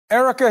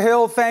Erica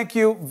Hill, thank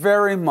you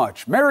very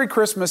much. Merry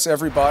Christmas,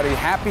 everybody.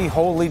 Happy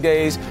holy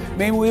days.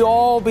 May we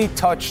all be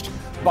touched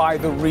by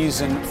the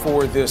reason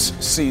for this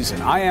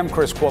season. I am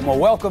Chris Cuomo.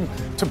 Welcome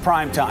to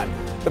Primetime.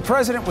 The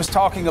president was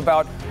talking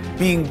about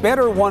being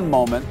better one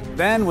moment,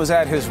 then was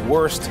at his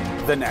worst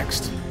the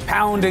next,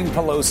 pounding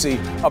Pelosi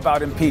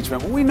about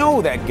impeachment. Well, we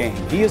know that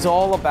game. He is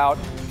all about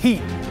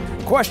heat.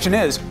 The question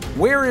is,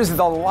 where is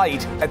the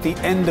light at the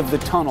end of the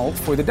tunnel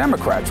for the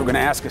Democrats? We're going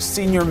to ask a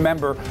senior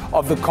member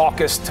of the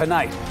caucus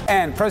tonight.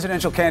 And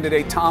presidential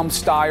candidate Tom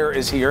Steyer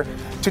is here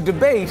to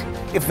debate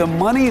if the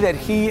money that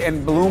he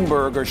and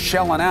Bloomberg are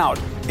shelling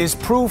out is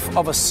proof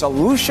of a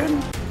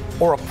solution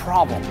or a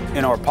problem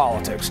in our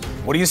politics.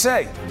 What do you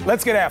say?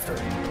 Let's get after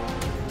it.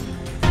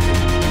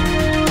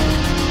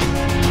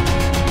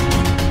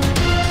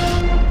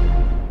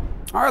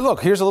 All right,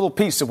 look, here's a little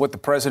piece of what the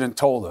president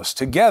told us.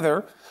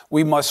 Together,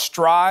 we must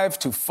strive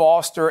to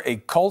foster a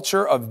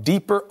culture of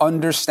deeper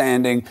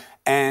understanding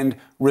and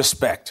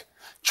respect,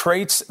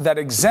 traits that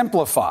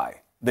exemplify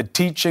the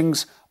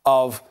teachings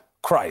of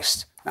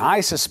Christ. Now,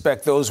 I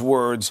suspect those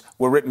words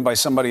were written by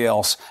somebody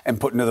else and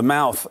put into the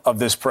mouth of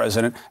this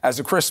president as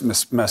a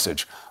Christmas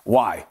message.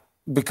 Why?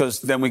 Because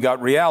then we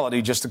got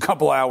reality just a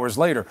couple hours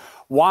later.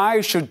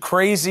 Why should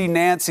crazy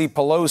Nancy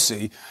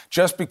Pelosi,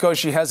 just because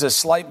she has a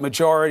slight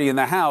majority in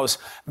the House,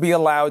 be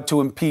allowed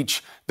to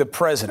impeach the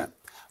president?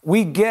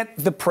 We get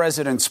the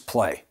president's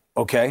play,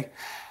 okay?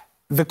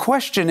 The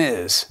question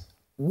is,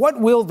 what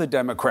will the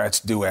Democrats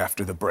do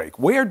after the break?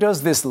 Where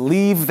does this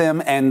leave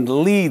them and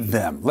lead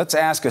them? Let's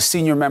ask a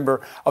senior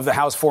member of the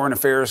House Foreign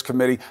Affairs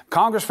Committee,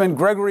 Congressman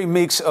Gregory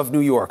Meeks of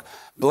New York.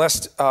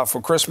 Blessed for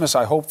Christmas,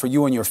 I hope, for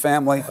you and your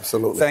family.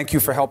 Absolutely. Thank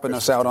you for helping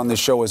us out on this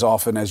show as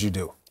often as you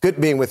do.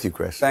 Good being with you,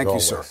 Chris. Thank you,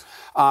 sir.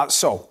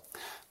 So,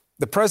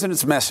 the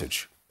president's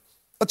message,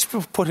 let's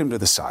put him to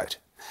the side.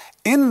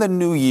 In the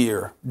new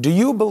year, do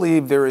you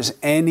believe there is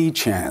any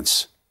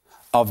chance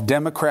of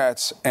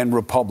Democrats and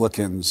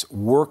Republicans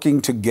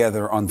working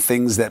together on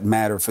things that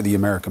matter for the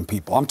American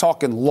people? I'm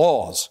talking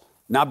laws,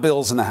 not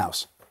bills in the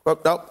House.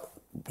 Well,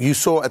 you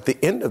saw at the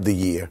end of the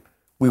year,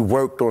 we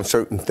worked on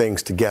certain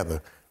things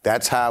together.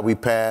 That's how we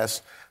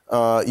passed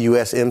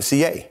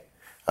USMCA.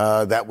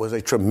 That was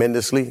a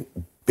tremendously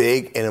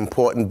big and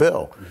important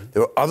bill. Mm-hmm.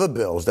 There were other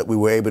bills that we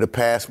were able to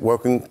pass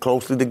working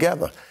closely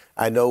together.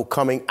 I know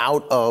coming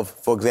out of,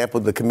 for example,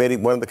 the committee,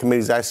 one of the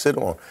committees I sit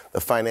on,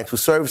 the Financial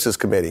Services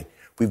Committee,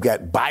 we've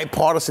got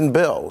bipartisan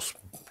bills,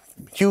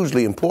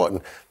 hugely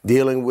important,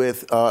 dealing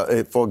with,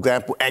 for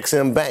example,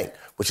 Ex-Im Bank,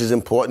 which is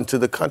important to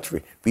the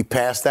country. We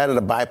passed that in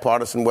a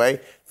bipartisan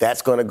way.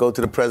 That's going to go to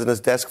the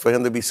president's desk for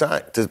him to be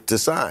signed, to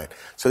sign.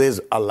 So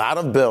there's a lot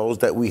of bills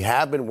that we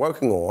have been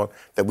working on,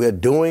 that we're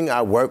doing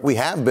our work. We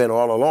have been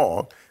all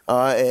along,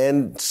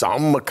 and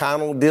some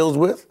McConnell deals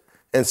with,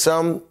 and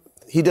some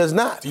he does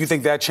not. Do you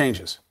think that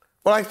changes?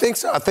 Well, I think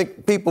so. I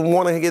think people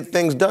want to get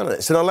things done.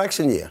 It's an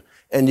election year.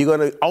 And you're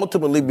going to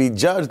ultimately be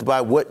judged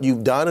by what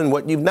you've done and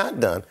what you've not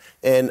done.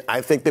 And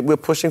I think that we're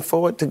pushing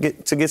forward to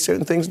get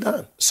certain things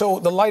done. So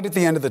the light at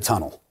the end of the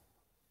tunnel.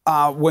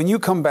 When you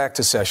come back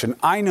to session,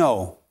 I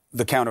know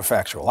the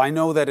counterfactual. I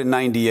know that in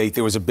 98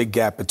 there was a big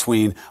gap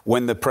between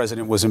when the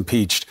president was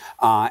impeached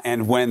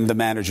and when the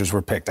managers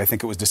were picked. I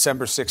think it was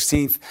December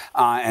 16th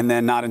and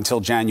then not until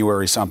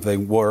January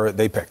something were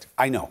they picked.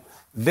 I know.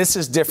 This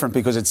is different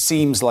because it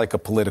seems like a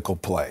political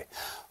play.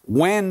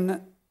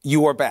 When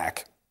you are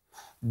back,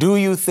 do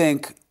you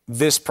think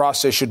this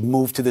process should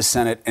move to the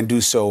Senate and do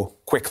so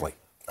quickly?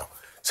 No.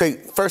 So,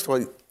 first of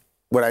all,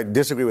 what I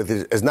disagree with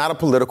is it's not a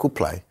political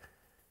play.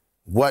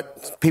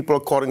 What people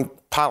are calling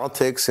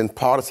politics and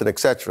partisan, et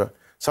cetera,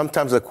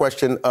 sometimes a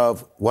question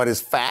of what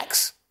is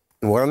facts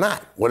and what are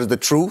not. What is the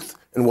truth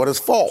and what is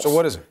false? So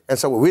what is it? And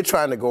so what we're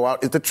trying to go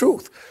out is the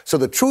truth. So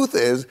the truth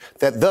is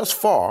that thus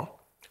far,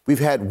 we've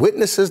had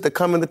witnesses that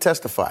come in to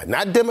testify,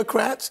 not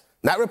Democrats,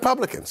 not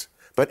Republicans,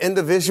 but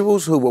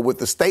individuals who were with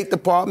the State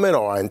Department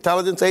or our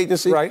intelligence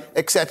agency, right,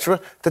 et cetera,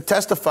 to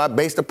testify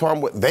based upon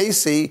what they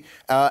see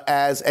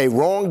as a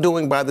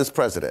wrongdoing by this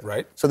president.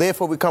 Right. So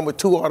therefore, we come with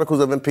 2 articles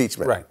of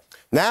impeachment. Right.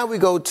 Now we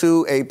go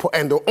to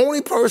and the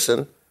only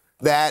person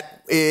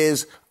that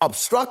is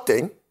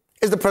obstructing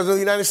is the president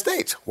of the United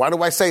States. Why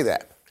do I say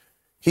that?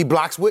 He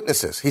blocks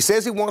witnesses. He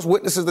says he wants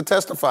witnesses to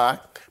testify,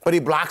 but he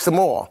blocks them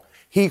all.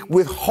 He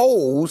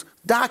withholds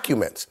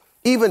documents,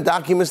 even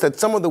documents that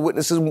some of the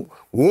witnesses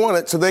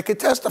wanted so they could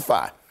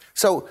testify.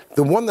 So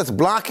the one that's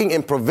blocking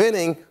and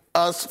preventing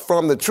us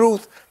from the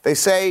truth, they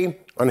say,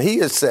 and he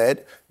has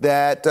said,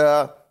 that,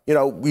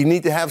 we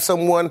need to have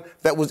someone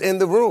that was in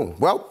the room.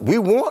 Well, we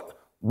want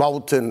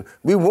Bolton.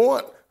 We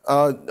want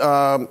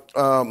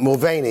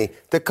Mulvaney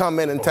to come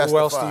in and testify. Who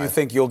else do you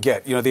think you'll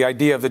get? The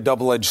idea of the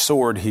double-edged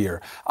sword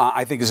here,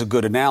 I think is a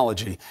good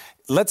analogy.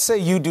 Let's say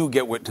you do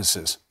get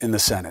witnesses in the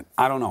Senate.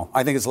 I don't know.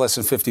 I think it's less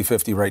than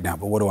 50-50 right now,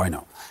 but what do I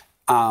know?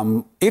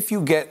 If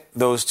you get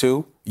those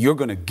two, you're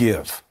going to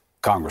give,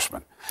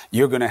 Congressman.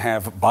 You're going to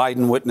have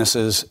Biden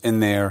witnesses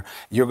in there.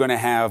 You're going to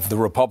have the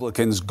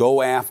Republicans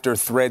go after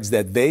threads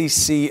that they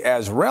see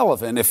as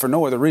relevant, if for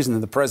no other reason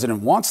than the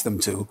president wants them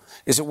to.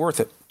 Is it worth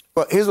it?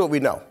 Well, here's what we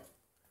know.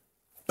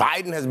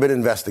 Biden has been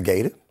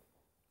investigated,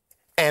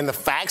 and the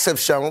facts have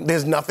shown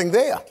there's nothing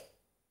there.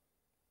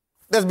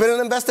 There's been an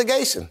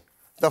investigation.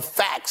 The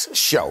facts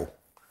show,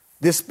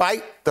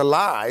 despite the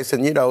lies,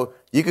 and,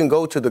 you can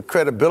go to the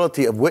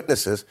credibility of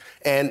witnesses,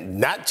 and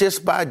not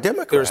just by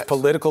Democrats. There's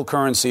political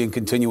currency in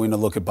continuing to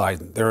look at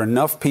Biden. There are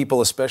enough people,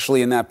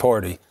 especially in that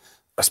party,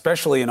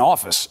 especially in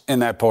office in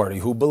that party,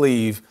 who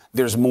believe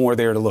there's more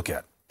there to look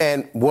at.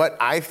 And what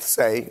I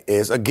say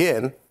is,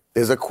 again,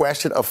 there's a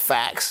question of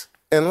facts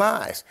and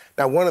lies.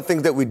 Now, one of the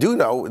things that we do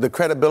know, the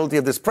credibility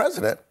of this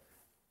president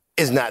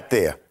is not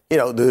there.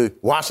 The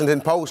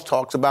Washington Post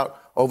talks about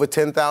over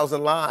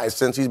 10,000 lies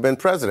since he's been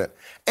president.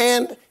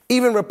 And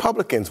even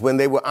Republicans, when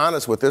they were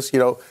honest with us,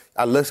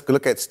 I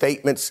look at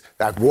statements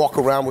that I walk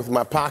around with in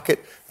my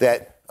pocket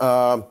that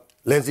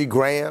Lindsey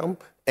Graham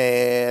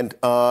and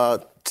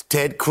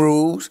Ted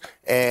Cruz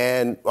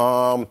and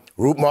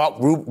Mark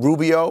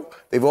Rubio,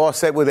 they've all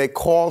said where they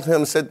called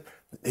him, said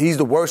he's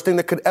the worst thing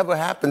that could ever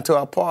happen to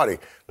our party.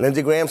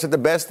 Lindsey Graham said the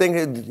best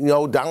thing,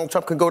 Donald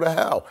Trump could go to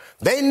hell.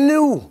 They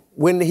knew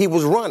when he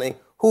was running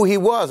who he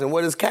was and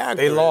what his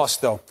character is. They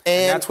lost, though.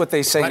 And that's what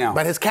they say now.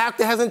 But his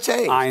character hasn't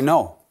changed. I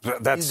know.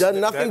 He's done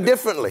nothing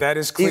differently. That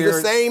is clear. He's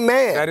the same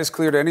man. That is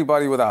clear to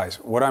anybody with eyes.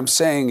 What I'm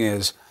saying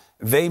is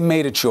they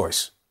made a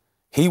choice.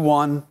 He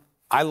won.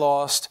 I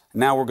lost.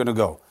 Now we're going to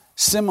go.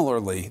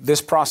 Similarly,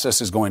 this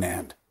process is going to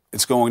end.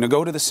 It's going to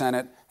go to the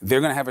Senate. They're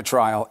going to have a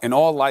trial. In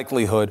all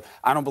likelihood,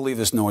 I don't believe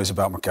this noise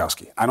about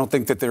Murkowski. I don't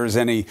think that there is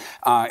any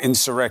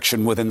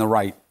insurrection within the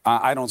right.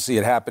 I don't see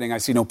it happening. I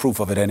see no proof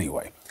of it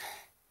anyway.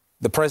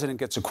 The president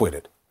gets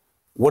acquitted.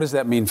 What does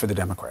that mean for the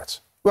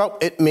Democrats? Well,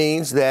 it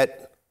means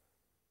that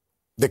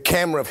the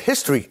camera of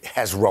history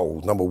has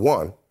rolled, number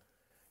one.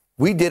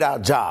 We did our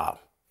job.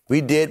 We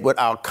did what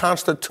our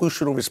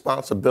constitutional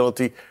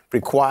responsibility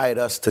required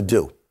us to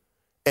do.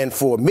 And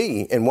for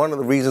me, and one of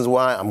the reasons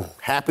why I'm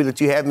happy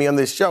that you have me on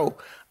this show,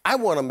 I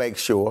want to make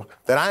sure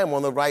that I am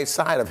on the right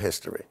side of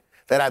history,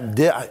 that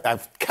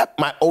I've kept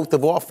my oath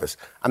of office.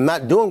 I'm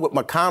not doing what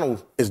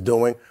McConnell is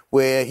doing,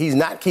 where he's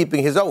not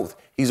keeping his oath.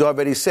 He's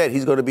already said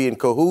he's going to be in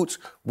cahoots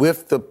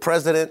with the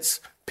president's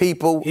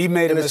people. He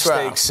made a mistake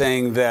trial.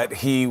 Saying that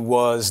he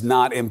was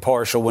not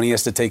impartial when he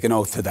has to take an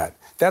oath to that.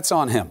 That's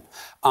on him.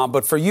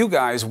 But for you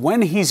guys,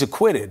 when he's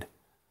acquitted,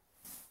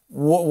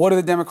 what do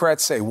the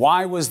Democrats say?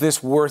 Why was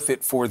this worth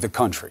it for the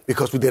country?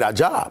 Because we did our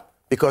job.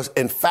 Because,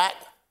 in fact,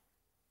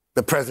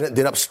 the president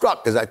did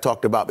obstruct, as I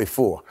talked about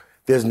before.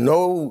 There's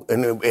no,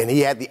 and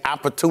he had the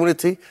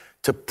opportunity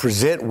to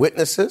present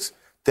witnesses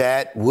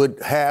that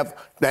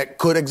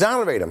could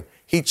exonerate him.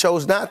 He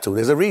chose not to.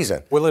 There's a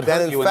reason. Will it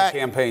hurt you in the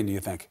campaign, do you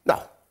think?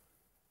 No.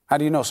 How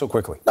do you know so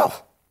quickly? No.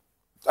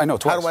 I know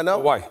twice. How do I know?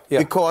 Why? Yeah.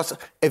 Because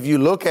if you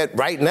look at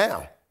right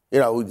now,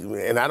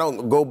 and I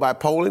don't go by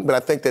polling, but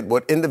I think that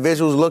what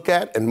individuals look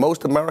at, and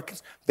most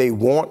Americans, they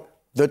want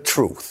the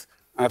truth.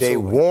 Absolutely. They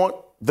want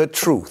the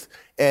truth.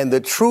 And the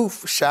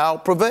truth shall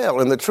prevail.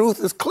 And the truth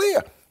is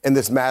clear in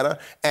this matter,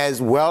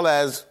 as well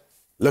as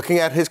looking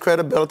at his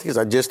credibility, as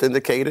I just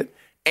indicated,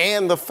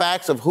 and the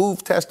facts of who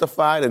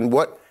testified and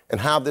what and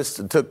how this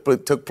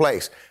took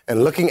place.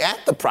 And looking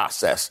at the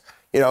process,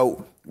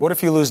 What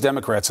if you lose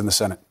Democrats in the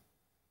Senate?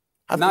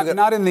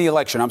 Not in the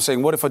election. I'm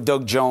saying, what if a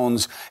Doug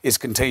Jones is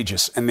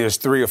contagious and there's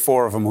 3 or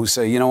 4 of them who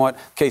say, you know what,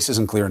 case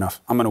isn't clear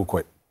enough. I'm going to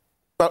acquit.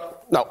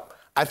 Well, no.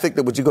 I think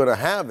that what you're going to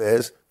have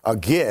is,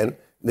 again,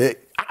 the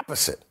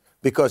opposite.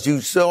 Because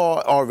you saw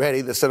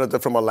already the senator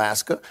from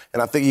Alaska,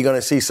 and I think you're going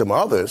to see some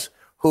others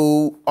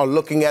who are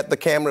looking at the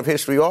camera of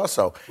history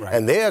also. Right.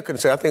 And they are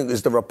concerned, I think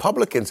it's the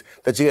Republicans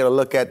that you got to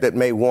look at that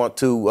may want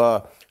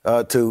to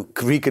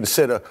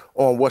reconsider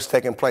on what's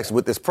taking place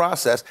with this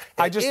process.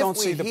 And I just don't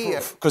see the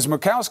proof. Because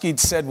Murkowski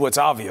said what's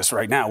obvious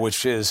right now,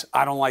 which is,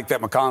 I don't like that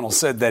McConnell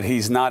said that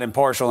he's not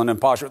impartial and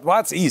impartial. Well,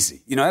 that's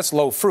easy. That's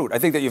low fruit. I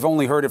think that you've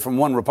only heard it from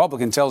one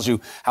Republican tells you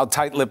how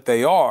tight-lipped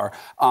they are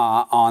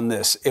on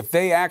this. If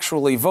they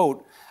actually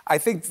vote, I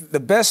think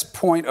the best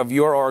point of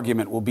your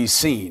argument will be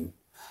seen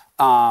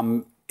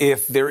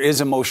if there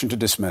is a motion to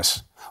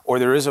dismiss or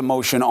there is a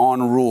motion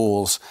on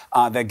rules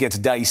that gets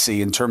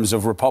dicey in terms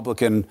of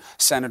Republican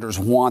senators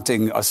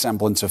wanting a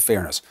semblance of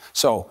fairness.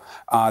 So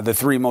the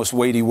 3 most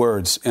weighty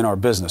words in our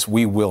business,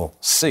 we will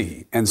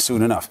see, and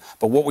soon enough.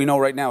 But what we know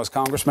right now is,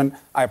 Congressman,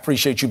 I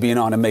appreciate you being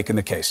on and making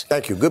the case.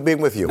 Thank you. Good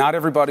being with you. Not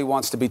everybody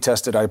wants to be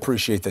tested. I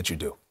appreciate that you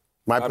do.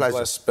 My God pleasure.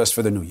 Bless. Best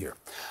for the new year.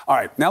 All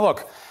right. Now,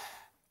 look.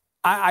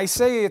 I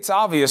say it's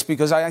obvious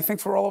because I think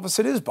for all of us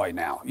it is by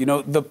now.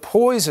 The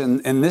poison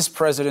in this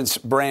president's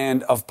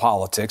brand of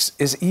politics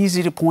is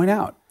easy to point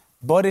out,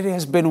 but it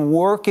has been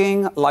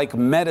working like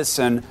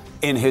medicine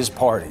in his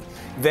party.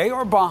 They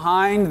are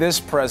behind this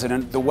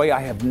president the way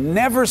I have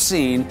never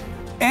seen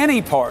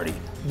any party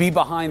be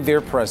behind their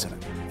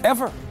president,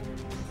 ever.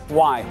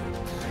 Why?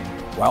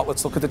 Well,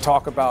 let's look at the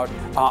talk about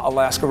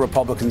Alaska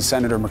Republican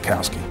Senator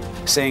Murkowski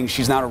saying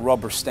she's not a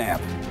rubber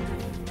stamp.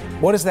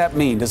 What does that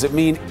mean? Does it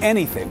mean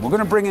anything? We're going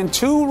to bring in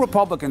 2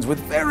 Republicans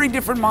with very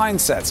different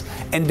mindsets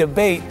and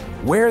debate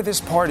where this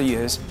party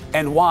is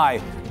and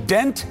why.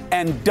 Dent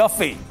and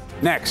Duffy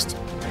Next.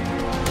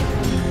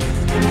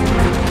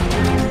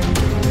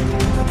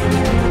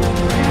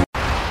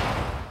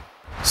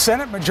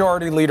 Senate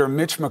Majority Leader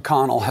Mitch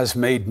McConnell has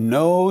made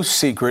no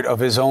secret of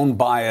his own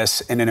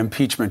bias in an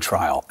impeachment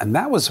trial, and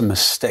that was a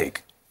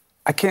mistake.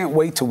 I can't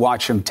wait to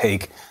watch him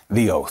take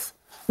the oath.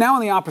 Now,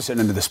 on the opposite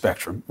end of the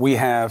spectrum, we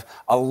have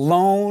a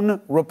lone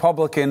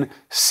Republican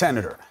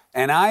senator,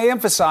 and I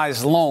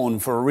emphasize lone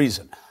for a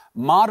reason.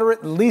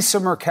 Moderate Lisa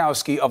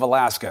Murkowski of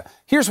Alaska.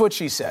 Here's what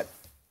she said.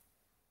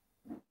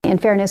 In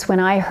fairness, when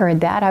I heard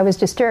that, I was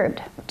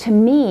disturbed. To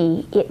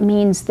me, it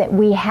means that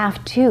we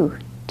have to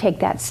take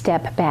that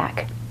step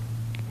back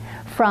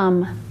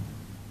from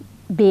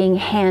being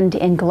hand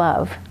in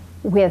glove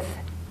with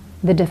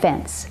the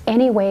defense.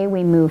 Any way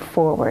we move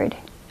forward,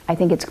 I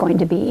think it's going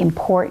to be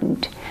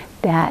important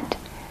that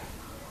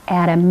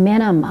at a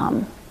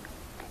minimum,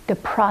 the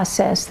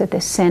process that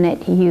the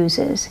Senate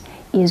uses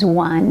is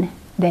one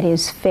that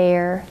is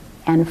fair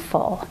and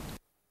full.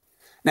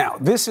 Now,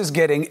 this is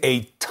getting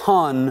a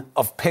ton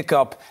of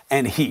pickup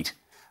and heat.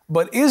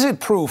 But is it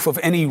proof of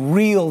any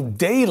real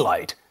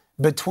daylight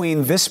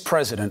between this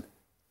president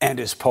and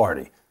his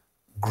party?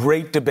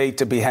 Great debate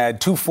to be had.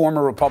 Two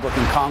former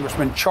Republican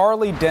congressmen,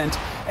 Charlie Dent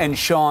and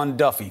Sean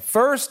Duffy.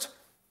 First,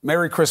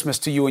 Merry Christmas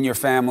to you and your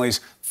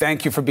families.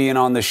 Thank you for being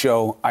on the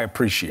show. I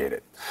appreciate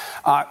it.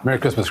 Merry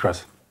Christmas,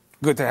 Chris.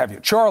 Good to have you.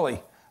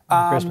 Charlie,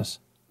 Merry Christmas.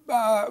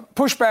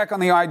 Push back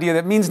on the idea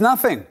that means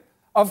nothing.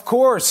 Of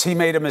course, he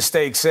made a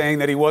mistake saying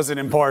that he wasn't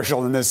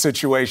impartial in this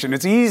situation.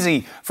 It's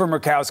easy for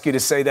Murkowski to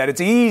say that.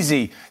 It's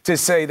easy to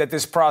say that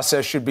this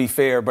process should be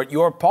fair, but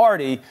your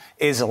party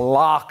is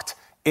locked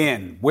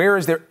in. Where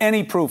is there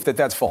any proof that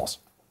that's false?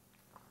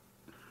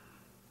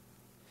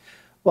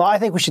 Well, I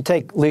think we should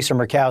take Lisa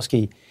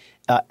Murkowski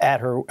at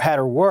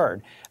her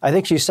word. I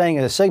think she's saying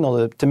a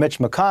signal to Mitch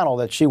McConnell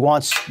that she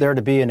wants there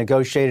to be a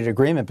negotiated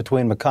agreement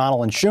between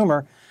McConnell and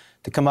Schumer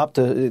to come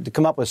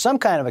up with some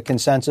kind of a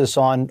consensus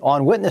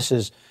on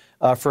witnesses,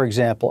 for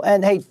example.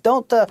 And hey,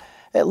 Lisa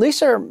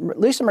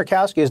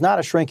Murkowski is not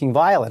a shrinking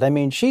violet. I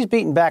mean, she's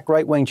beaten back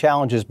right-wing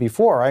challenges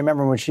before. I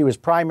remember when she was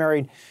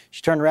primaried,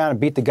 she turned around and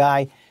beat the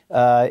guy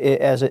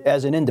as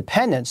an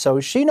independent. So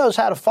she knows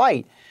how to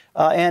fight.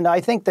 And I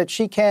think that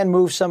she can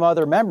move some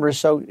other members.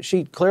 So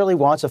she clearly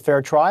wants a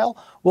fair trial.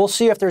 We'll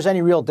see if there's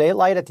any real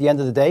daylight at the end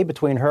of the day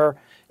between her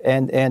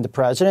and the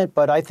president.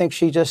 But I think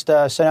she just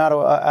sent out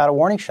a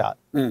warning shot.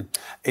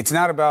 It's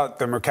not about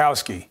the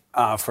Murkowski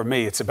for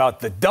me. It's about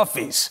the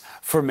Duffys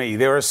for me.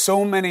 There are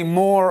so many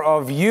more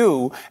of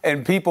you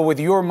and people with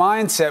your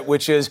mindset,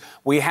 which is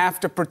we have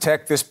to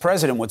protect this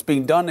president. What's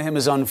being done to him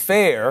is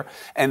unfair.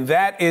 And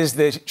that is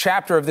the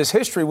chapter of this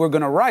history we're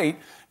going to write.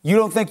 You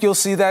don't think you'll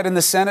see that in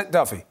the Senate,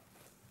 Duffy?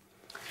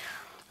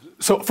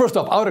 So first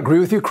off, I would agree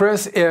with you,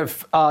 Chris,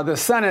 if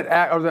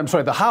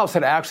the House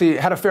had actually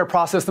had a fair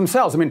process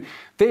themselves. I mean,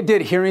 they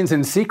did hearings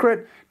in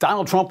secret.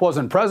 Donald Trump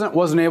wasn't present,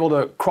 wasn't able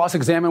to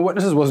cross-examine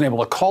witnesses, wasn't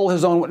able to call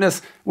his own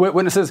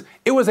witnesses.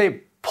 It was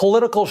a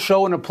political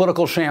show and a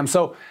political sham.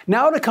 So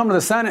now to come to the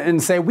Senate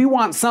and say we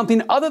want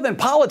something other than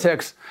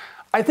politics,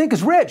 I think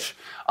is rich.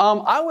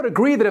 I would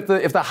agree that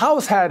if the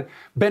House had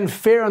been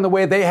fair in the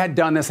way they had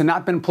done this and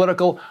not been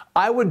political,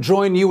 I would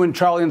join you and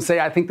Charlie and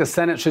say I think the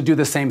Senate should do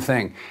the same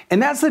thing.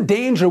 And that's the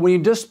danger when you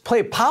just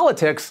play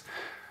politics.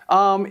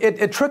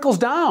 It trickles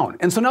down.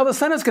 And so now the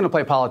Senate's going to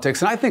play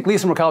politics. And I think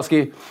Lisa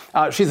Murkowski,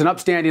 she's an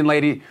upstanding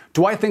lady.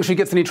 Do I think she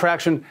gets any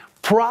traction?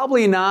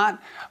 Probably not.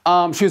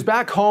 She was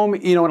back home,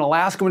 in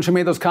Alaska when she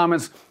made those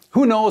comments.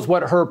 Who knows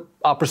what her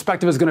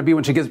perspective is going to be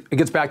when she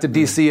gets back to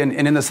D.C. and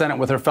in the Senate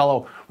with her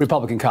fellow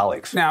Republican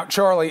colleagues. Now,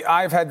 Charlie,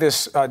 I've had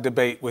this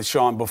debate with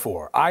Sean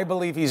before. I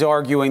believe he's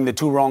arguing the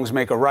two wrongs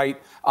make a right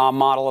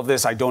model of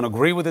this. I don't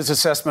agree with his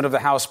assessment of the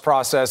House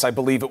process. I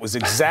believe it was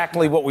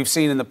exactly what we've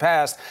seen in the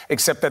past,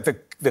 except that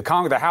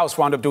the House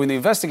wound up doing the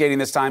investigating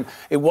this time.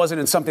 It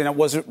wasn't in something that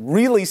wasn't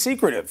really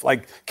secretive,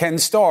 like Ken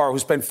Starr, who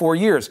spent 4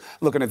 years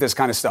looking at this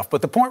kind of stuff.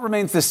 But the point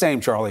remains the same,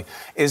 Charlie,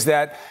 is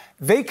that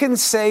they can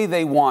say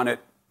they want it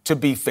to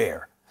be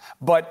fair.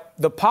 But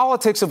the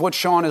politics of what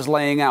Sean is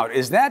laying out,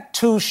 is that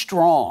too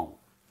strong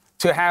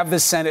to have the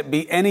Senate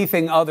be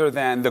anything other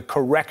than the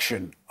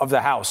correction of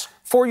the House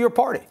for your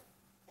party?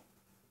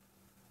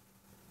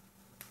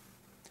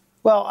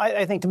 Well,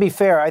 I think to be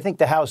fair, I think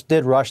the House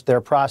did rush their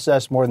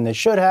process more than they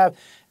should have.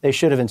 They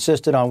should have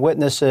insisted on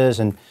witnesses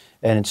and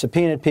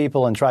subpoenaed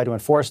people and tried to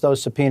enforce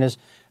those subpoenas.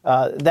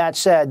 That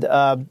said,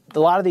 a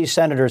lot of these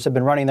senators have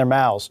been running their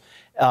mouths.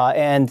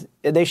 And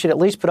they should at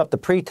least put up the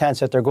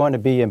pretense that they're going to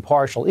be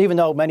impartial, even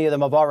though many of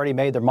them have already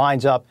made their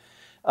minds up.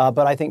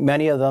 But I think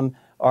many of them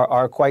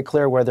are quite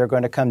clear where they're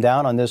going to come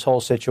down on this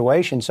whole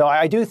situation. So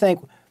I do think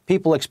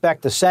people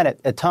expect the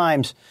Senate at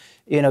times,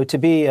 to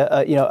be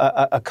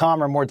a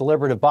calmer, more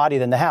deliberative body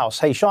than the House.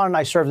 Hey, Sean and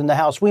I served in the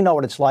House. We know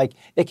what it's like.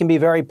 It can be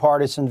very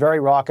partisan, very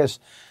raucous.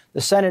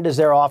 The Senate is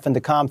there often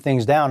to calm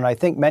things down. And I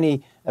think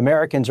many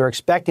Americans are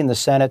expecting the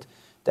Senate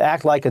to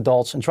act like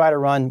adults and try to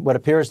run what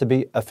appears to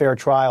be a fair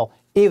trial,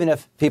 even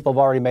if people have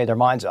already made their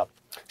minds up.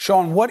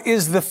 Sean, what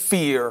is the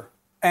fear?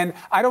 And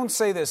I don't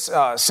say this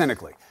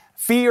cynically.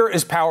 fear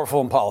is powerful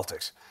in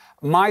politics.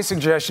 My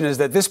suggestion is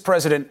that this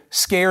president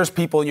scares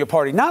people in your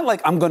party. Not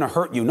like I'm going to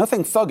hurt you,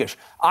 nothing thuggish.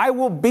 I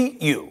will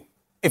beat you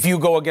if you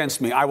go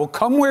against me. I will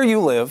come where you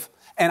live,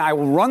 and I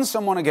will run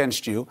someone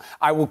against you.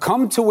 I will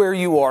come to where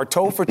you are,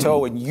 toe for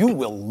toe, and you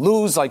will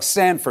lose like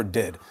Sanford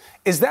did.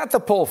 Is that the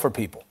pull for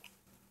people?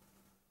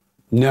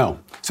 No.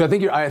 So I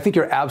think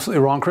you're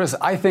absolutely wrong, Chris.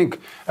 I think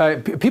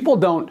people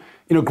don't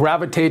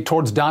gravitate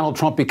towards Donald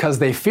Trump because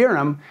they fear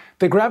him.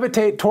 They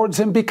gravitate towards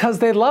him because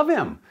they love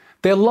him.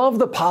 They love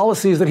the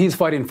policies that he's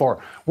fighting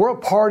for. We're a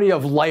party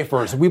of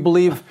lifers. We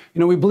believe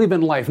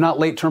in life, not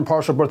late-term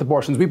partial birth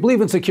abortions. We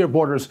believe in secure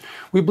borders.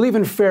 We believe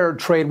in fair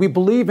trade. We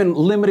believe in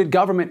limited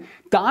government.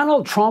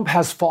 Donald Trump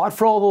has fought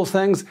for all those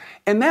things,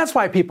 and that's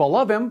why people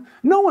love him.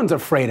 No one's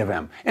afraid of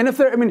him.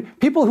 And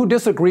people who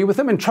disagree with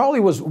him, and Charlie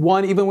was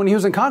one even when he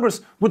was in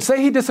Congress, would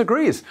say he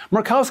disagrees.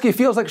 Murkowski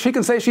feels like she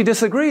can say she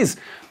disagrees.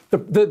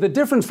 The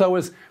difference, though,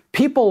 is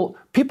people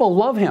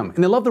love him,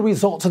 and they love the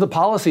results of the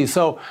policy.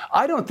 So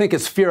I don't think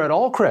it's fear at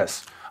all,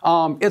 Chris.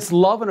 It's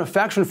love and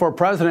affection for a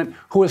president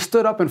who has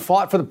stood up and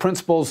fought for the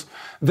principles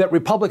that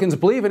Republicans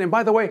believe in. And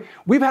by the way,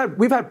 we've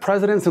had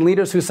presidents and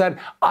leaders who said,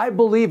 I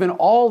believe in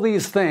all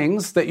these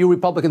things that you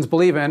Republicans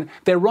believe in.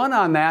 They run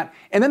on that,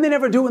 and then they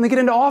never do it when they get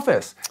into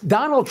office.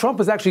 Donald Trump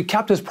has actually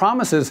kept his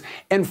promises,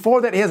 and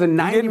for that he has a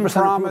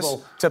 90%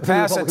 approval to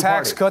pass a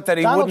tax cut that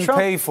he wouldn't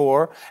pay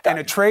for, and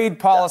a trade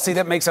policy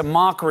that makes a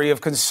mockery of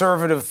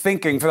conservative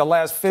thinking for the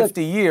last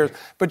 50 years.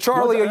 But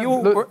Charlie,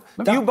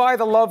 do you buy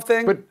the love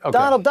thing?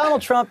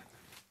 Donald Trump.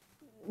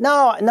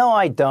 No,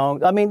 I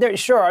don't. I mean,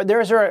 is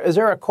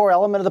there a core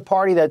element of the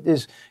party that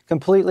is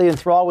completely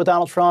enthralled with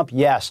Donald Trump?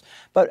 Yes.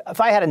 But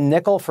if I had a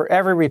nickel for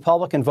every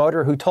Republican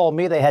voter who told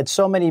me they had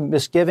so many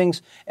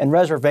misgivings and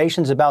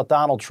reservations about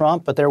Donald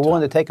Trump, but they're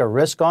willing to take a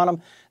risk on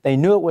him, they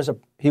knew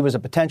he was a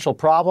potential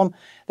problem.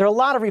 There are a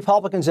lot of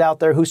Republicans out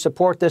there who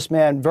support this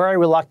man very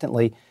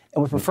reluctantly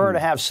and would prefer to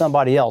have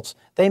somebody else.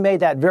 They made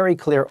that very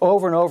clear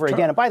over and over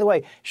again. And by the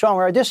way, Sean,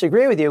 where I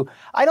disagree with you,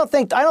 I don't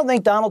think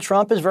Donald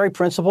Trump is very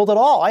principled at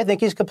all. I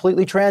think he's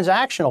completely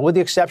transactional, with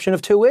the exception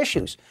of two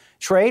issues: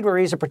 trade, where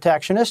he's a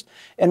protectionist,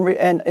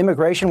 and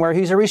immigration, where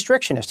he's a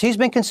restrictionist. He's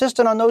been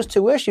consistent on those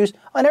two issues.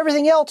 On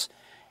everything else,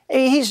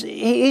 he's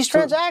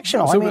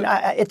transactional.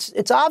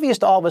 It's obvious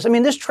to all of us. I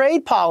mean, this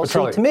trade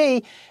policy, to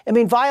me,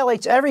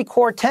 violates every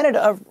core tenet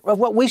of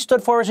what we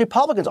stood for as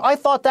Republicans. I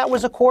thought that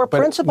was a core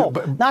principle,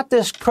 not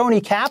this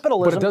crony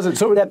capitalism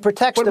that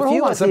protects the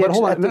few at the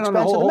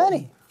expense of the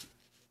many.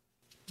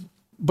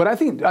 But I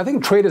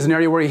think trade is an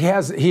area where he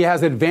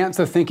has advanced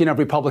the thinking of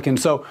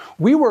Republicans. So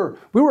we were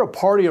a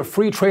party of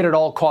free trade at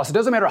all costs. It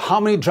doesn't matter how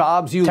many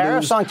jobs you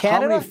lose, on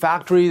Canada? how many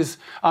factories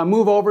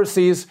move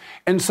overseas.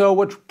 And so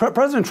what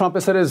President Trump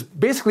has said is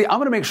basically, I'm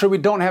going to make sure we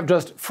don't have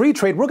just free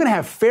trade. We're going to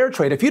have fair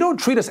trade. If you don't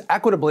treat us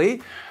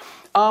equitably,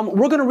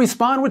 we're going to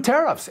respond with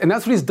tariffs. And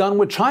that's what he's done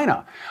with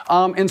China.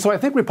 And so I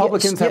think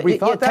Republicans have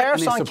rethought that.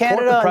 Tariffs on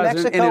Canada,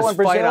 Mexico, and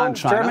Brazil,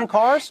 German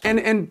cars?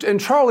 And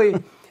Charlie,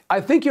 I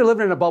think you're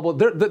living in a bubble.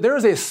 There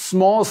is a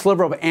small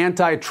sliver of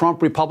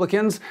anti-Trump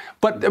Republicans,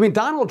 but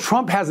Donald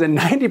Trump has a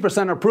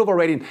 90% approval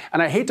rating.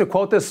 And I hate to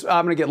quote this,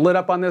 I'm going to get lit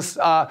up on this,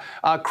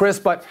 Chris,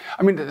 but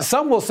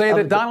some will say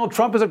that Donald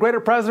Trump is a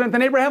greater president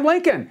than Abraham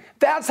Lincoln.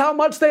 That's how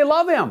much they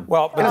love him.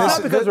 Well, but it's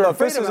not because they're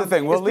afraid of him. The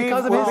thing. It's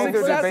because of his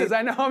successes.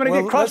 I know I'm going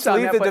to get crushed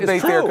on that, but it's true. Let's leave the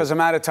debate there because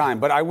I'm out of time.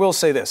 But I will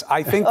say this: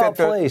 I think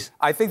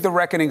I think the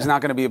reckoning is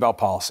not going to be about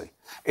policy.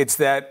 It's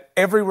that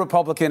every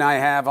Republican I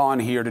have on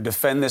here to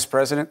defend this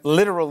president,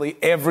 literally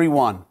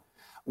everyone,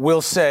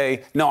 will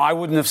say, no, I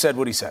wouldn't have said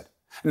what he said.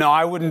 No,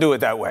 I wouldn't do it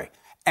that way.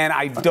 And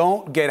I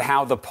don't get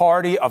how the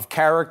party of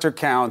character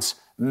counts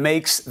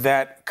makes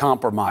that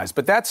compromise.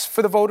 But that's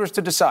for the voters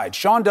to decide.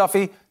 Sean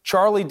Duffy,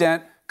 Charlie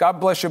Dent, God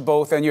bless you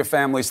both and your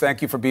families.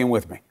 Thank you for being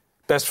with me.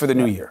 Best for the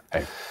new year.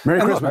 Hey,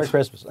 Merry Christmas. Merry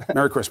Christmas.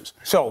 Merry Christmas.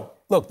 So,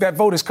 look, that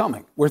vote is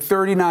coming. We're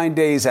 39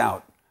 days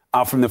out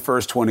from the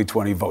first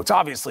 2020 votes.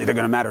 Obviously, they're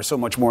going to matter so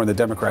much more on the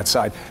Democrat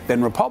side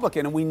than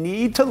Republican, and we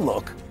need to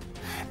look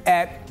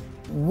at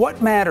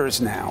what matters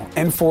now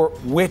and for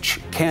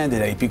which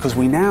candidate, because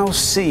we now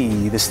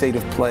see the state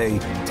of play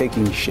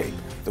taking shape.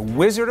 The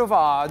Wizard of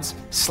Odds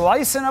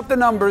slicing up the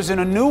numbers in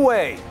a new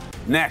way.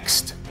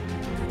 Next.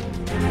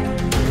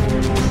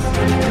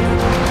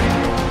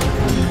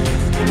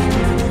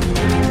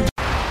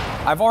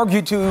 I've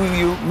argued to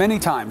you many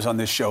times on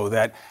this show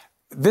that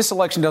this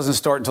election doesn't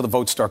start until the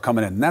votes start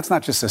coming in. And that's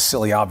not just a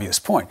silly, obvious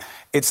point.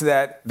 It's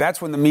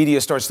that's when the media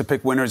starts to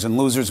pick winners and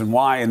losers and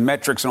why and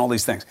metrics and all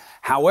these things.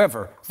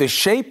 However, the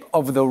shape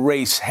of the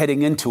race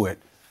heading into it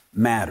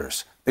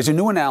matters. There's a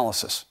new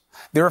analysis.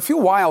 There are a few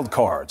wild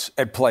cards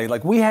at play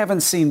like we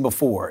haven't seen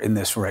before in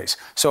this race.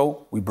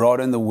 So we brought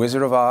in the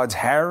Wizard of Odds,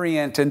 Harry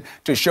Enton,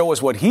 to show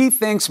us what he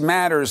thinks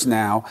matters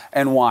now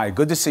and why.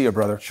 Good to see you,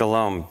 brother.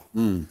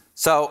 Shalom.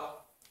 So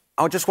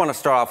I just want to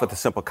start off with a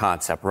simple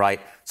concept,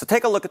 right? So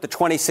take a look at the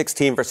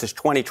 2016 versus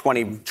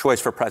 2020 choice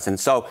for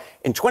president. So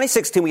in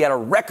 2016, we had a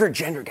record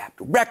gender gap,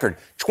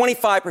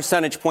 25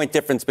 percentage point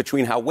difference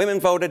between how women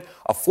voted,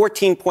 a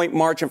 14-point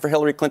margin for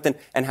Hillary Clinton,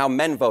 and how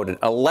men voted,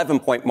 an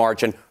 11-point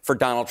margin for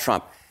Donald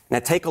Trump. Now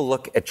take a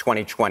look at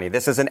 2020.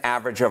 This is an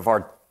average of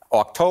our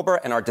October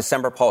and our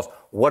December polls.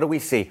 What do we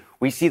see?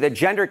 We see the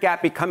gender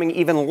gap becoming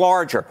even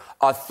larger,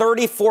 a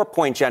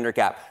 34-point gender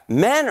gap.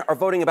 Men are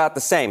voting about the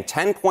same,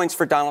 10 points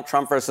for Donald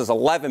Trump versus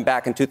 11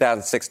 back in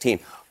 2016.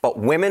 But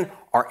women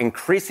are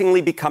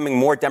increasingly becoming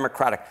more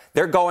Democratic.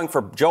 They're going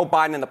for Joe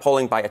Biden in the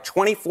polling by a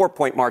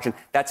 24-point margin.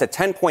 That's a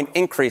 10-point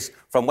increase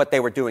from what they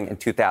were doing in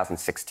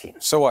 2016.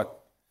 So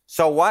what?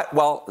 So what?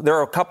 Well, there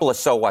are a couple of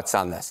so whats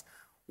on this.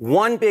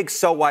 One big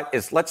so what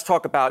is, let's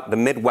talk about the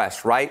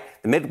Midwest, right?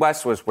 The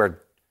Midwest was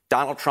where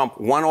Donald Trump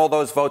won all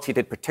those votes. He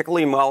did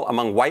particularly well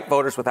among white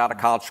voters without a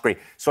college degree.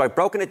 So I've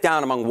broken it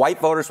down among white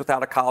voters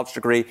without a college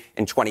degree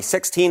in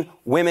 2016,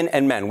 women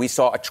and men. We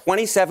saw a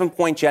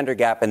 27-point gender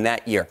gap in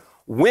that year.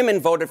 Women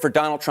voted for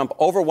Donald Trump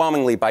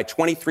overwhelmingly by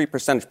 23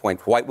 percentage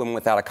points, white women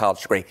without a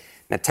college degree.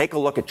 Now take a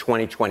look at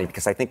 2020,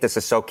 because I think this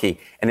is so key.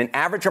 In an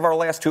average of our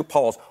last two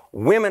polls,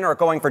 women are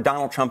going for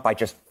Donald Trump by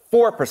just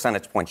 4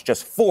 percentage points,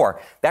 just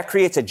 4. That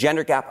creates a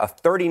gender gap of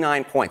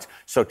 39 points.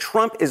 So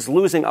Trump is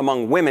losing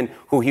among women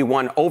who he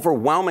won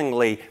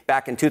overwhelmingly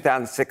back in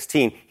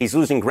 2016. He's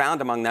losing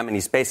ground among them, and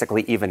he's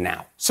basically even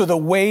now. So the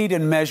weighed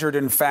and measured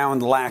and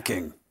found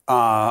lacking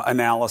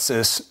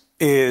analysis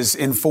is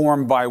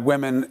informed by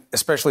women,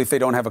 especially if they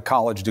don't have a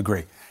college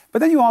degree. But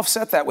then you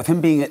offset that with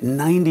him being at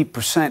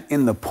 90%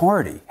 in the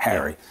party,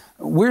 Harry. Yeah.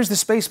 Where's the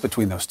space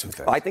between those two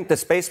things? I think the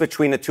space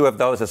between the two of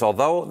those is,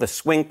 although the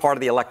swing part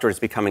of the electorate is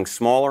becoming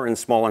smaller and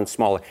smaller and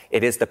smaller,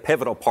 it is the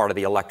pivotal part of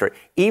the electorate.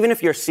 Even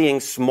if you're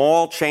seeing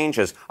small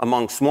changes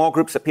among small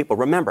groups of people,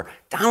 remember,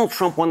 Donald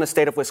Trump won the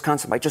state of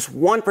Wisconsin by just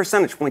 1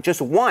 percentage point,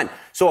 just 1.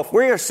 So if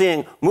we are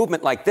seeing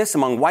movement like this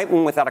among white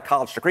women without a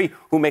college degree,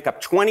 who make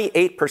up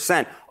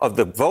 28% of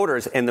the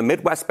voters in the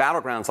Midwest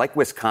battlegrounds like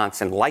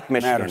Wisconsin, like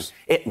Michigan,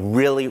 it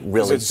really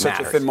matters. It's such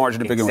a thin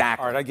margin to begin with.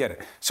 All right, I get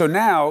it. So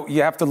now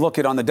you have to look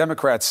at on the Democrat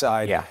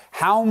side,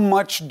 how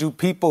much do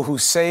people who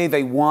say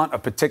they want a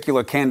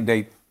particular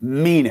candidate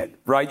mean it,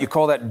 right? You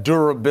call that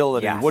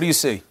durability. Yes. What do you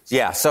see?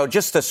 Yeah, so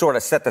just to sort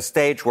of set the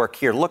stage work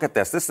here, look at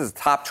this. This is the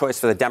top choice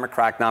for the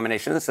Democratic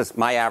nomination. This is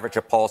my average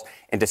of polls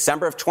in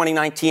December of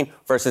 2019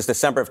 versus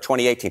December of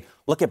 2018.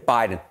 Look at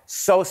Biden.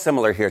 So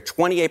similar here,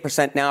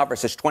 28% now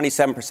versus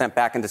 27%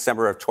 back in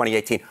December of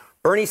 2018.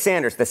 Bernie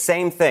Sanders, the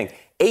same thing,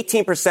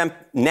 18%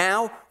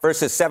 now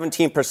versus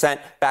 17%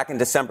 back in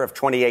December of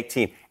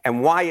 2018.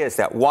 And why is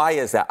that? Why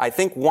is that? I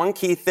think one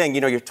key thing,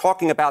 you're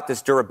talking about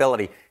this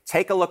durability.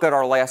 Take a look at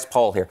our last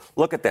poll here.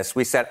 Look at this.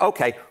 We said,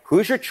 okay,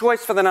 who's your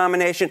choice for the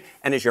nomination?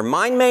 And is your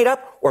mind made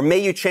up, or may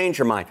you change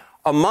your mind?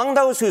 Among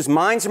those whose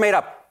minds are made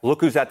up,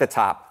 look who's at the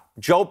top.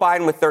 Joe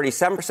Biden with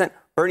 37%,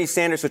 Bernie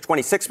Sanders with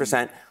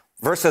 26%,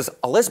 versus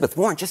Elizabeth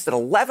Warren just at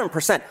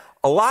 11%.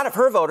 A lot of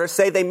her voters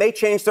say they may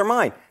change their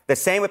mind. The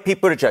same with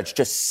Pete Buttigieg,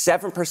 just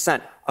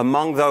 7%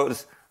 among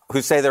those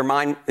who say their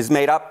mind is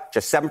made up,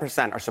 just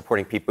 7% are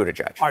supporting Pete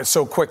Buttigieg. All right,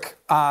 so quick.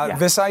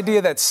 This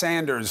idea that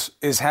Sanders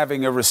is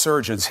having a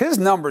resurgence, his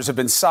numbers have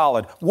been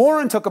solid.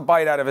 Warren took a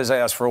bite out of his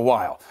ass for a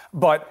while,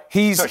 but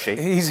his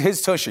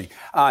tuchus.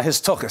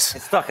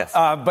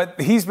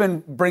 But he's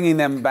been bringing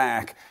them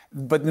back.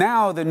 But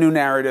now the new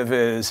narrative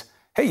is,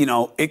 hey,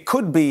 it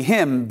could be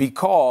him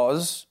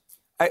because...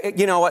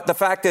 You know what? The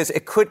fact is,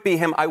 it could be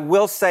him. I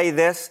will say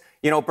this.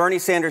 Bernie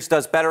Sanders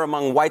does better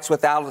among whites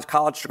without a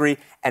college degree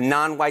and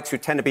non-whites who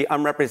tend to be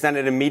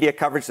unrepresented in media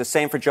coverage. The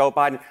same for Joe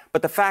Biden.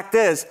 But the fact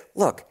is,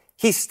 look,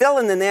 he's still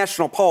in the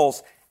national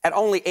polls at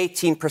only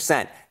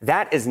 18%.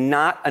 That is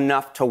not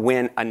enough to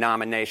win a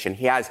nomination.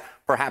 He has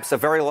perhaps a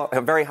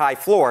very high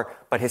floor,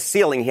 but his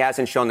ceiling, he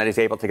hasn't shown that he's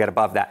able to get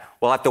above that.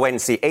 We'll have to wait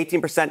and see.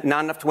 18%,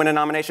 not enough to win a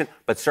nomination,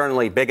 but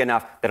certainly big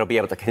enough that he'll be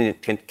able to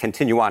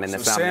continue on in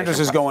this nomination. Sanders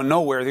is going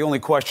nowhere. The only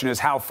question is,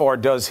 how far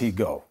does he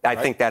go? I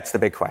think that's the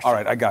big question. All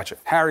right, I got you.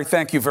 Harry,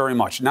 thank you very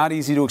much. Not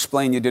easy to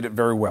explain. You did it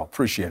very well.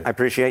 Appreciate it. I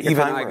appreciate your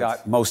Even kind I words.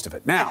 got most of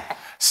it. Now,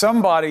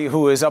 somebody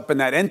who is up in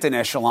that nth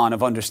echelon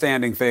of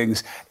understanding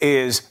things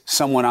is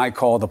someone I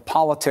call the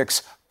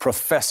politics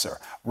professor.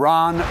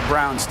 Ron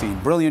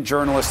Brownstein, brilliant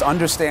journalist,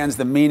 understands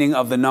the meaning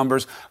of the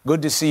numbers.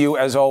 Good to see you,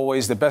 as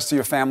always. The best of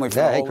your family for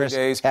the holy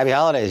days. Happy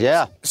holidays,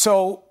 yeah.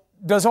 So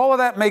does all of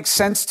that make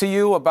sense to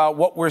you about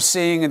what we're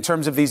seeing in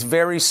terms of these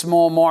very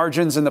small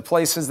margins in the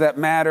places that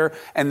matter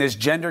and this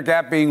gender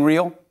gap being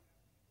real?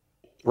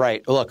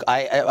 Right. Look,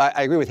 I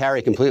agree with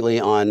Harry completely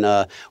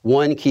on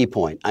one key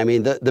point. I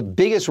mean, the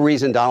biggest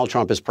reason Donald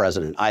Trump is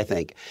president, I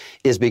think,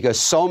 is because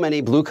so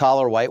many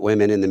blue-collar white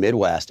women in the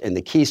Midwest, in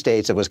the key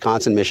states of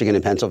Wisconsin, Michigan,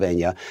 and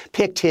Pennsylvania,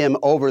 picked him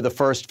over the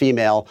first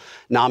female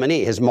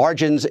nominee. His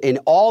margins in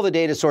all the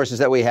data sources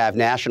that we have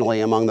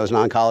nationally among those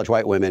non-college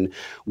white women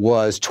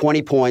was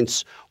 20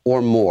 points or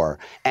more.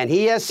 And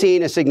he has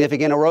seen a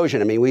significant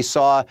erosion. I mean, we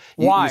saw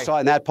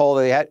in that poll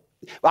that they had.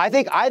 I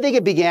think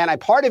it began.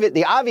 Part of it,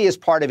 the obvious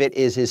part of it,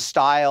 is his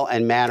style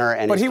and manner,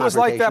 and. But he was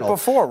like that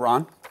before,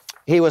 Ron.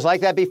 He was like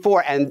that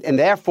before, and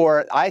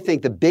therefore, I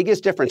think the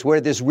biggest difference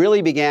where this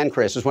really began,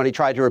 Chris, is when he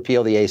tried to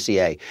repeal the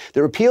ACA.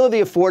 The repeal of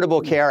the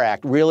Affordable Care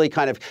Act really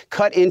kind of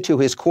cut into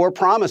his core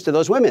promise to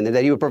those women,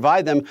 that he would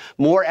provide them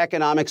more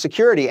economic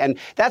security. And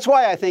that's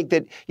why I think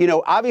that,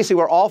 obviously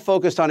we're all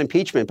focused on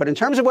impeachment, but in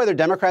terms of whether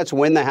Democrats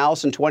win the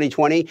House in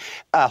 2020,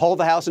 hold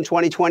the House in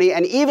 2020,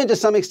 and even to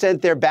some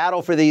extent their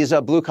battle for these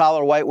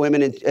blue-collar white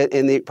women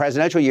in the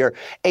presidential year,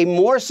 a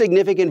more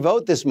significant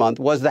vote this month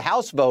was the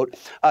House vote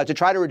to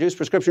try to reduce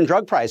prescription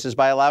drug prices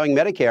by allowing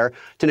Medicare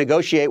to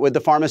negotiate with the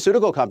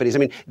pharmaceutical companies. I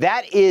mean,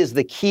 that is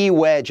the key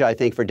wedge, I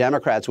think, for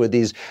Democrats with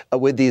these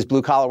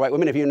blue-collar white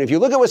women. If you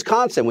look at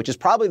Wisconsin, which is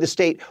probably the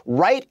state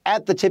right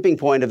at the tipping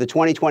point of the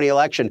 2020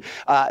 election,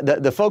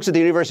 the folks at the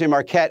University of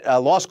Marquette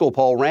Law School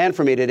poll ran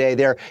for me today.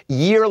 Their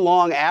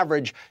year-long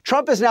average,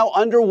 Trump is now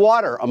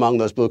underwater among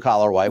those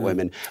blue-collar white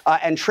women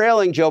and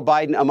trailing Joe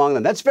Biden among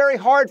them. That's very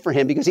hard for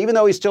him because even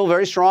though he's still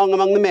very strong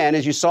among the men,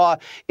 as you saw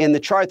in the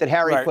chart that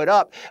Harry put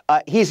up,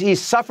 he's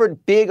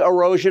suffered big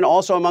erosion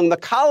also among the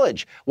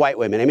college white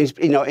women. I mean,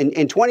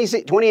 in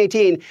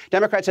 2018,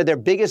 Democrats had their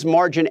biggest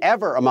margin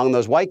ever among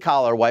those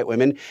white-collar white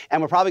women, and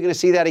we're probably going to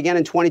see that again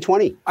in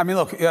 2020. I mean,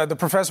 look, the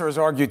professor has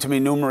argued to me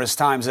numerous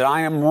times that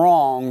I am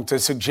wrong to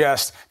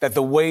suggest that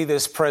the way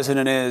this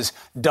president is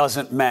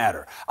doesn't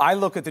matter. I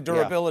look at the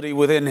durability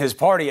within his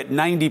party at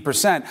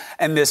 90%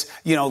 and this,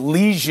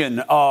 legion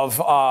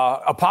of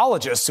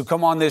apologists who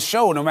come on this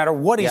show, no matter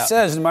what he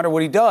says, no matter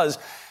what he does.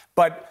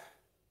 But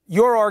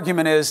your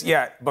argument is,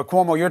 but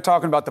Cuomo, you're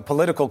talking about the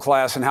political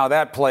class and how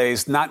that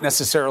plays, not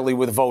necessarily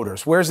with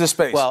voters. Where's the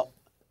space?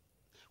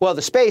 Well,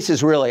 the space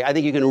is really, I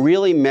think you can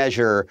really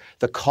measure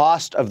the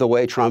cost of the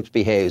way Trump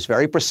behaves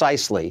very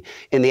precisely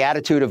in the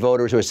attitude of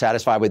voters who are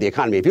satisfied with the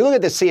economy. If you look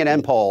at the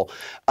CNN poll,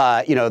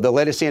 the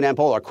latest CNN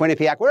poll or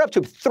Quinnipiac, we're up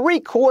to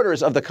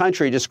 3/4 of the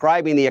country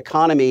describing the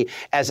economy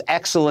as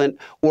excellent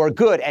or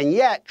good. And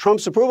yet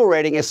Trump's approval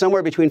rating is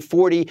somewhere between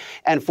 40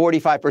 and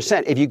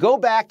 45%. If you go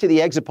back to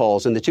the exit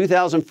polls in the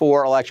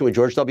 2004 election with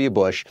George W.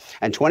 Bush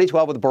and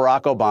 2012 with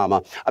Barack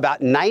Obama,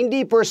 about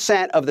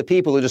 90% of the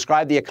people who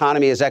described the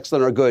economy as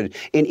excellent or good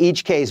in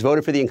each case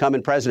voted for the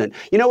incumbent president.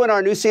 In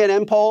our new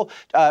CNN poll,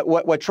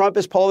 what Trump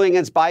is polling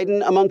against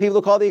Biden among people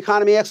who call the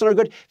economy excellent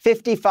or good,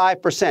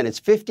 55%. It's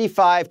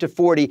 55 to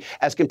 40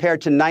 as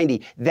compared to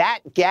 90. That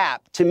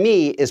gap, to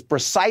me, is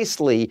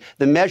precisely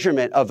the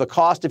measurement of the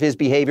cost of his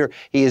behavior.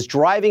 He is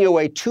driving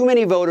away too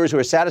many voters who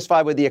are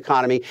satisfied with the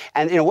economy.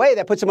 And in a way,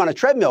 that puts him on a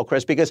treadmill,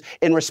 Chris, because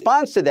in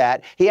response to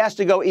that, he has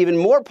to go even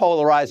more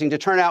polarizing to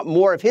turn out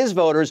more of his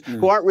voters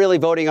who aren't really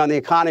voting on the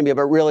economy,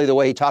 but really the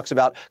way he talks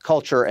about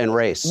culture and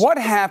race. What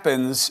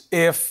happens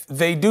if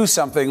they do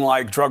something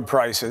like drug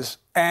prices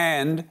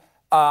and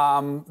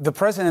the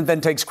president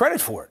then takes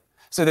credit for it?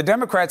 So the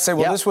Democrats say,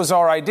 this was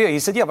our idea. He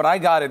said, but I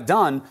got it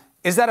done.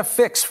 Is that a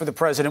fix for the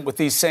president with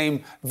these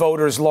same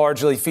voters,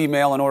 largely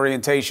female in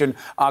orientation,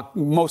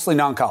 mostly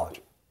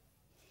non-college?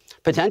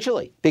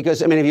 Potentially,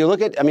 because, if you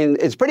look at,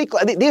 it's pretty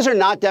clear. These are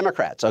not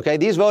Democrats, okay?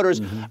 These voters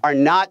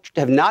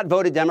have not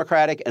voted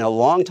Democratic in a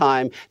long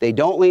time. They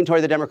don't lean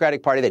toward the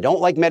Democratic Party. They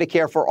don't like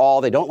Medicare for all.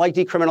 They don't like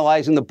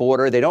decriminalizing the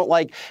border. They don't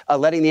like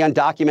letting the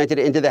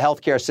undocumented into the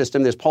healthcare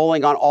system. There's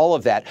polling on all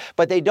of that.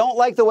 But they don't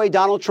like the way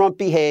Donald Trump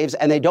behaves,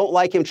 and they don't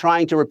like him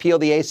trying to repeal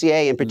the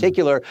ACA, in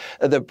particular,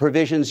 the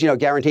provisions,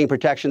 guaranteeing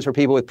protections for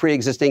people with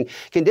pre-existing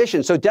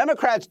conditions. So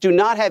Democrats do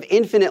not have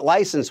infinite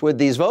license with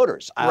these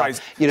voters. Right.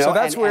 So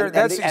that's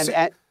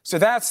So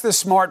that's the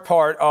smart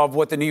part of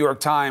what the New York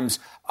Times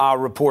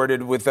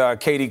reported with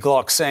Katie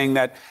Gluck saying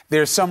that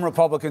there's some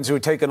Republicans who are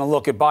taking a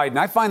look at Biden.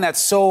 I find that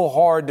so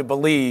hard to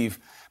believe.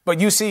 But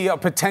you see a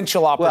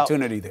potential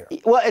opportunity there.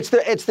 Well, it's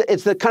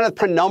the kind of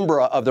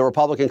penumbra of the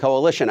Republican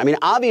coalition.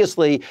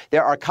 Obviously,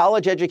 there are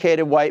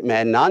college-educated white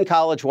men,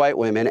 non-college white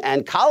women,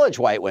 and college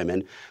white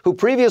women who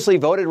previously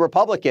voted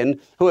Republican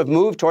who have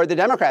moved toward the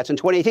Democrats in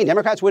 2018.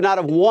 Democrats would not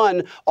have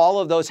won all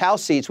of those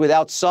House seats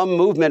without some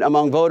movement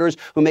among voters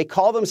who may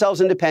call themselves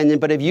independent,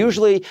 but have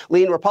usually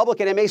leaned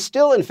Republican and may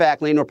still, in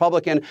fact, lean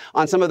Republican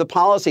on some of the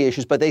policy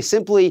issues. But they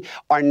simply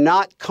are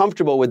not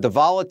comfortable with the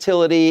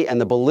volatility and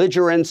the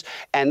belligerence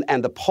and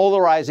the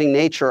polarizing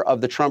nature of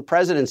the Trump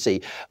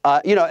presidency.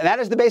 And that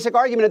is the basic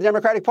argument of the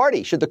Democratic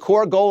Party. Should the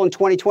core goal in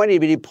 2020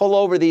 be to pull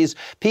over these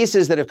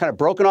pieces that have kind of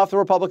broken off the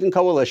Republican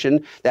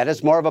coalition, that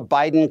is more of a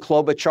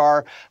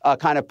Biden-Klobuchar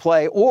kind of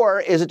play, or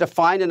is it to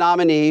find a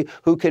nominee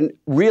who can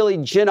really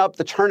gin up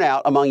the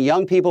turnout among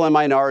young people and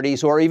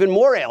minorities who are even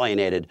more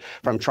alienated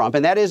from Trump?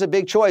 And that is a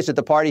big choice that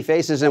the party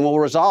faces and will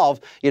resolve,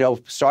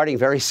 starting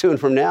very soon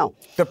from now.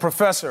 The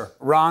professor,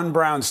 Ron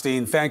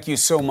Brownstein, thank you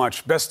so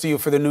much. Best to you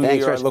for the new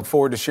year. Chris. I look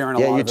forward to sharing a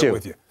lot of it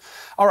with you.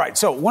 All right,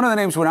 so one of the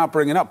names we're not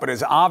bringing up, but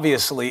is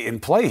obviously in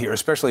play here,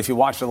 especially if you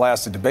watch the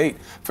last debate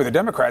for the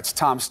Democrats,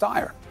 Tom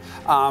Steyer.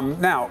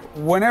 Now,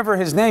 whenever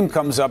his name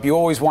comes up, you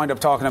always wind up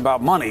talking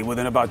about money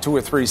within about 2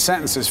 or 3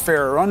 sentences,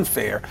 fair or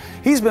unfair.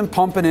 He's been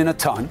pumping in a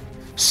ton.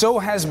 So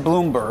has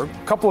Bloomberg.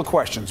 A couple of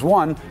questions.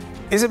 One,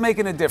 Is it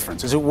making a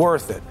difference? Is it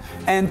worth it?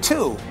 And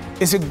two,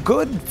 is it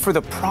good for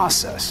the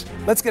process?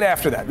 Let's get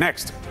after that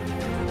next.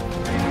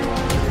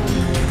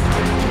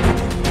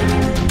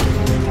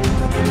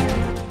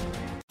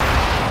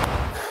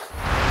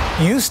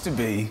 Used to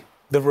be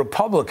the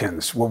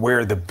Republicans were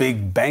where the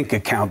big bank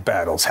account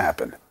battles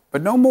happened,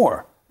 but no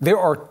more. There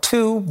are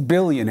two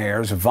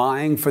billionaires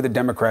vying for the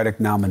Democratic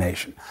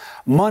nomination.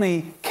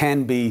 Money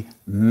can be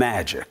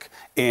magic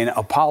in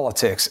a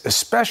politics,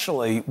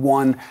 especially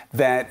one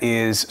that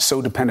is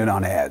so dependent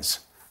on ads.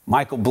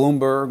 Michael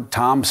Bloomberg,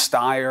 Tom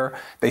Steyer,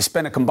 they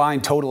spent a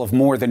combined total of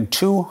more than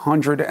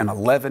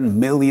 $211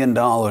 million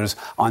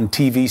on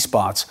TV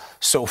spots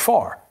so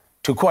far.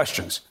 Two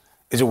questions.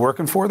 Is it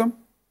working for them?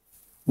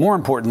 More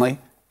importantly,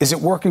 is it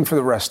working for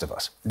the rest of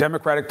us?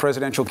 Democratic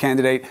presidential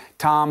candidate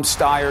Tom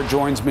Steyer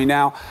joins me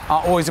now.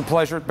 Always a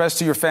pleasure. Best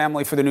to your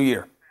family for the new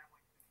year.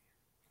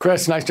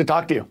 Chris, nice to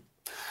talk to you.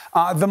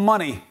 The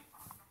money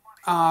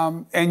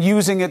and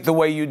using it the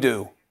way you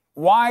do.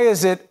 Why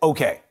is it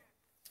okay?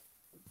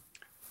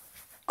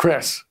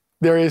 Chris,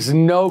 there is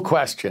no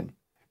question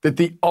that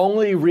the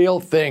only real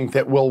thing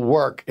that will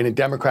work in a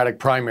Democratic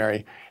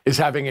primary is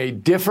having a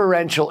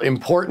differential,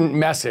 important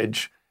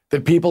message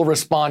that people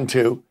respond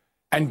to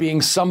and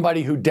being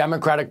somebody who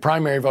Democratic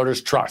primary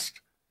voters trust.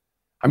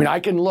 I mean,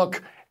 I can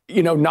look,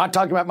 not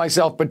talking about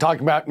myself, but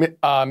talking about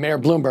Mayor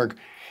Bloomberg.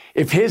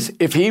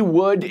 If he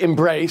would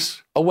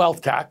embrace a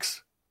wealth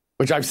tax,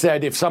 which I've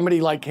said, if somebody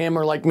like him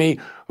or like me,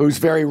 who's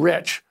very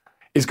rich,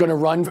 is going to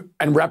run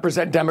and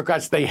represent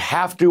Democrats, they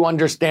have to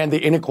understand the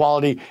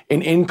inequality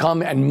in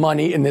income and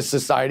money in this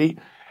society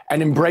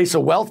and embrace a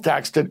wealth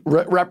tax to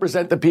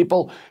represent the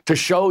people, to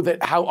show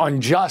that how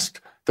unjust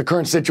the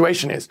current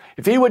situation is.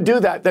 If he would do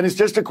that, then it's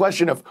just a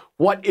question of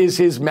what is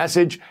his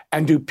message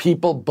and do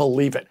people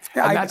believe it?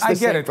 Yeah, and that's I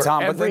get it,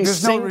 Tom, but there's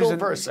single no reason.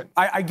 Person.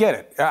 I get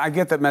it. I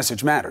get that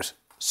message matters.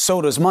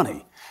 So does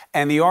money.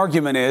 And the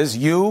argument is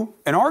you,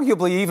 and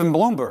arguably even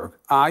Bloomberg,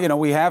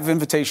 we have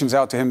invitations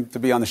out to him to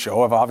be on the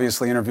show. I've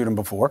obviously interviewed him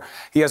before.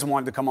 He hasn't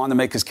wanted to come on to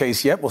make his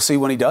case yet. We'll see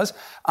when he does.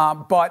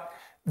 But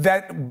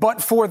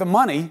for the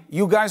money,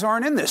 you guys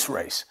aren't in this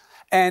race.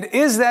 And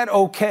is that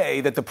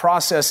okay that the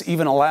process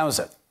even allows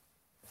it?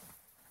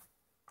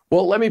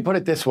 Well, let me put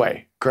it this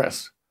way,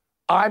 Chris.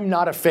 I'm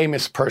not a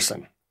famous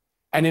person.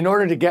 And in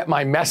order to get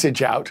my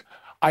message out,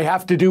 I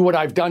have to do what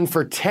I've done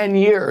for 10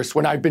 years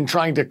when I've been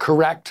trying to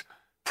correct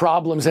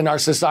problems in our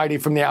society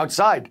from the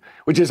outside,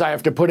 which is I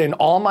have to put in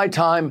all my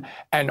time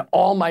and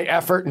all my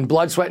effort and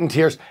blood, sweat, and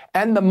tears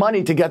and the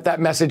money to get that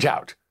message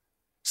out.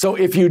 So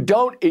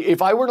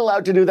if I weren't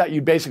allowed to do that,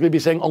 you'd basically be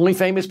saying only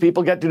famous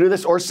people get to do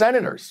this or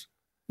senators.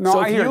 No, so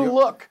I hear you.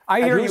 Look,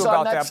 I hear you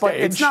about that, but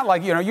it's not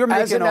like you're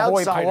making a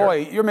hoi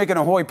polloi. You're making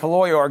a hoi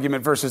polloi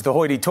argument versus the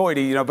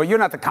hoity-toity, but you're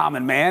not the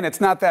common man. It's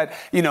not that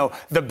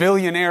the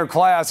billionaire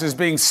class is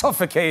being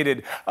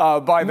suffocated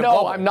by the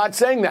bubble. No, I'm not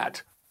saying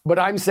that, but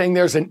I'm saying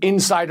there's an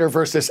insider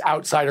versus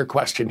outsider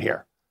question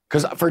here.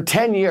 Because for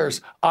 10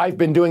 years I've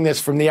been doing this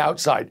from the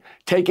outside,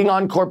 taking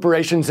on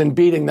corporations and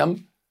beating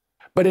them.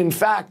 But in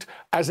fact,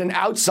 as an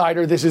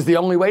outsider, this is the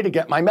only way to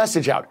get my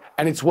message out.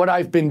 And it's what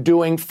I've been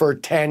doing for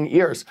 10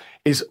 years,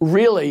 is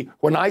really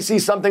when I see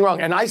something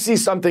wrong, and I see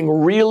something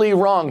really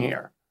wrong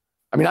here.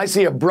 I mean, I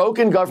see a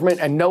broken government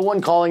and no one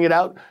calling it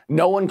out,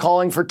 no one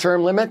calling for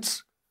term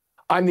limits.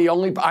 I'm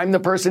the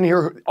person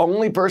here,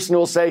 only person who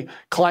will say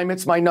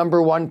climate's my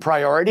number one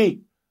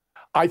priority.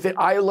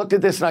 I looked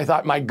at this and I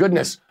thought, my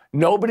goodness,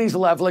 nobody's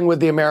leveling with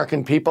the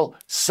American people.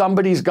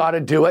 Somebody's got to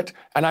do it.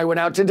 And I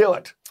went out to do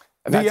it.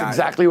 And that's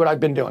exactly what I've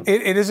been doing.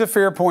 It is a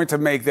fair point to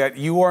make that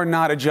you are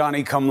not a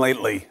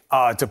Johnny-come-lately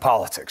to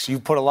politics.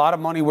 You've put a lot of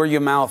money where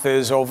your mouth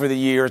is over the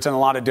years in a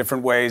lot of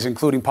different ways,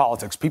 including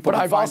politics. But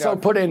I've also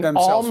put in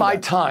all my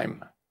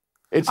time.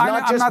 It's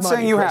not just money. I'm not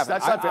saying you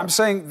haven't. I'm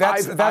saying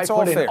that's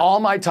all fair. I've put in all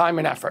my time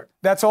and effort.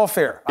 That's all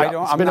fair. Yep,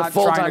 I'm not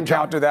trying to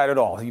counter that at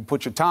all. You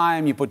put your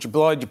time, you put your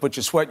blood, you put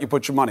your sweat, you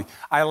put your money.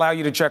 I allow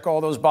you to check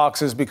all those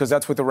boxes because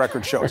that's what the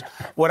record shows.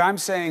 What I'm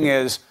saying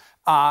is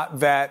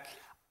that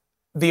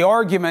the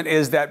argument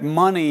is that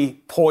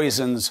money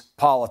poisons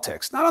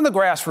politics, not on the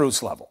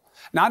grassroots level,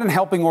 not in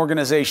helping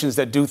organizations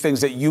that do things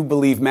that you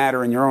believe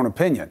matter in your own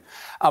opinion,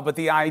 but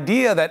the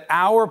idea that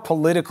our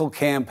political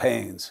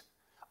campaigns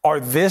are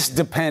this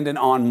dependent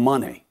on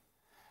money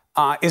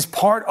is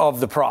part of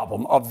the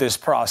problem of this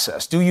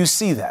process. Do you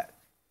see that?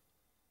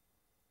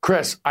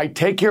 Chris, I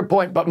take your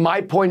point, but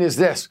my point is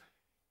this.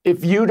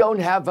 If you don't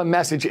have a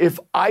message, if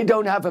I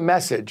don't have a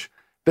message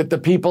that the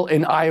people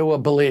in Iowa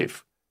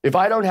believe, if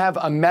I don't have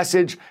a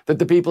message that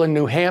the people in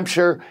New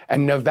Hampshire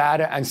and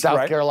Nevada and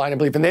South Carolina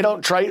believe, and they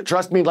don't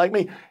trust me like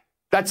me,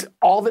 that's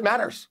all that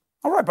matters.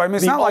 All right, but I mean,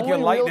 it's not like you're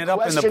lighting it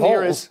up in the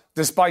polls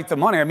despite the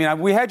money. I mean,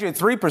 we had you at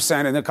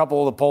 3% in a couple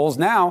of the polls.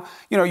 Now,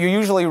 you're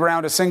usually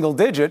around a single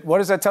digit. What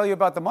does that tell you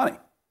about the money?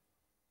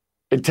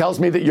 It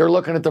tells me that you're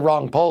looking at the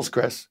wrong polls,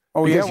 Chris.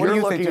 Oh, yeah? What do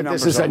you think your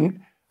numbers are?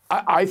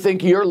 I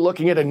think you're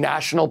looking at a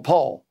national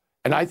poll.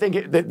 And I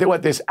think that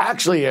what this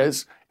actually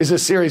is a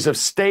series of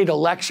state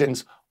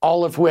elections,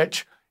 all of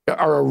which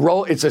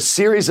It's a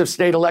series of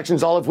state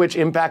elections, all of which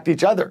impact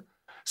each other.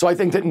 So I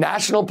think that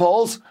national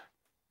polls,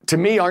 to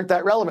me, aren't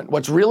that relevant.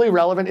 What's really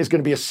relevant is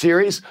going to be a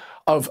series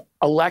of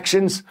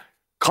elections,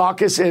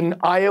 caucus in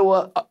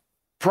Iowa,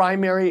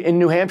 primary in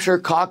New Hampshire,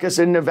 caucus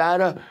in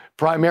Nevada,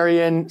 primary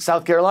in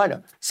South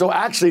Carolina. So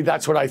actually,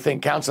 that's what I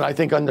think counts. And I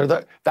think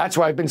that's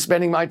where I've been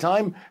spending my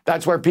time.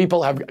 That's where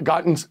people have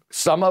gotten,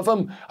 some of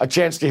them, a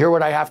chance to hear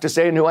what I have to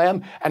say and who I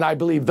am. And I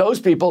believe those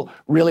people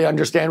really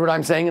understand what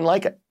I'm saying and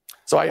like it.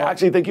 So I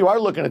actually think you are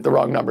looking at the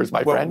wrong numbers,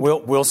 my friend.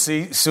 We'll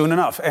see soon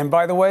enough. And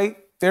by the way,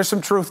 there's some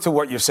truth to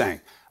what you're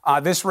saying.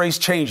 This race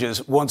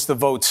changes once the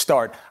votes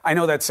start. I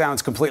know that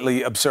sounds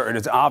completely absurd.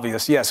 It's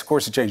obvious. Yes, of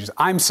course it changes.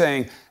 I'm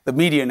saying the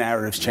media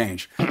narratives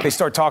change. They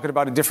start talking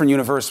about a different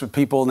universe with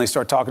people, and they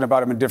start talking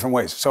about them in different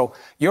ways. So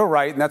you're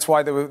right, and that's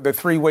why the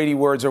three weighty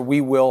words are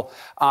 "we will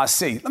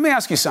see." Let me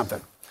ask you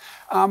something.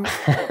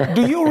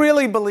 Do you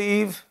really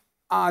believe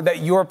that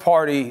your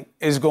party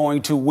is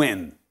going to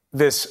win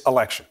this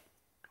election?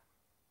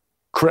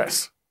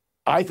 Chris,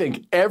 I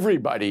think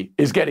everybody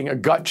is getting a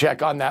gut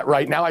check on that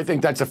right now. I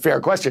think that's a fair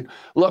question.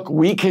 Look,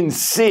 we can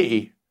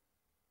see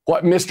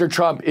what Mr.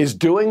 Trump is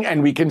doing,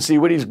 and we can see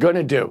what he's going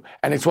to do.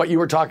 And it's what you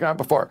were talking about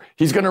before.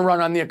 He's going to run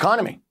on the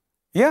economy.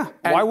 Yeah,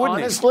 and why wouldn't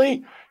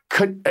honestly,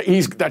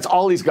 that's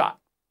all he's got.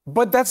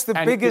 But that's the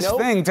biggest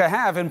thing to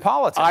have in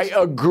politics. I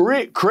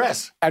agree,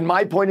 Chris. And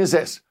my point is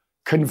this.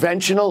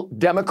 Conventional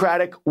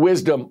Democratic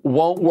wisdom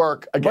won't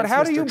work against Mr. Trump. But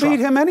how do you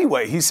beat him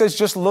anyway? He says,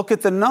 just look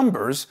at the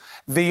numbers.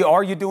 The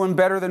 "are you doing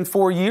better than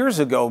 4 years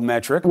ago"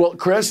 metric. Well,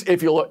 Chris,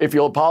 if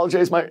you'll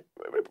apologize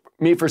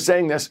me for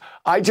saying this,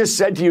 I just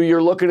said to you,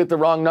 you're looking at the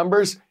wrong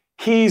numbers.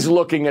 He's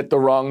looking at the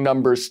wrong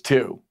numbers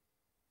too.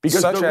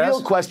 Because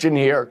real question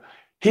here,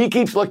 he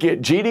keeps looking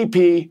at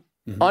GDP,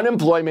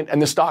 unemployment, and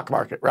the stock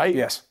market, right?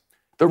 Yes.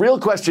 The real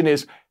question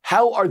is,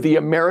 how are the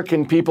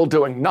American people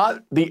doing?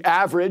 Not the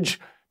average,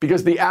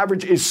 because the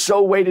average is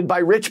so weighted by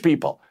rich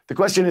people. The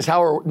question is,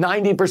 how are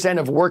 90%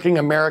 of working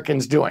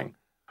Americans doing?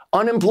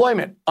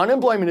 Unemployment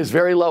is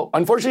very low.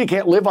 Unfortunately, you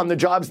can't live on the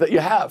jobs that you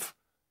have.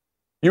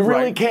 You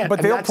really can't.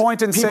 But they'll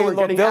point and say,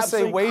 look,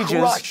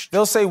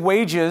 they'll say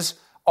wages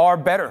are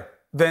better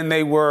than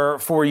they were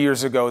 4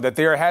 years ago, that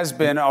there has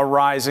been a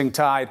rising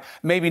tide.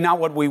 Maybe not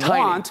what we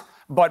want,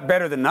 but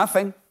better than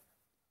nothing.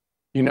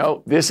 You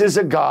know, this is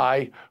a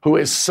guy who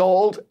has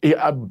sold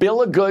a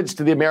bill of goods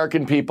to the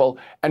American people.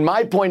 And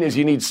my point is,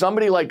 you need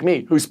somebody like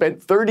me who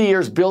spent 30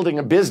 years building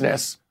a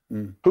business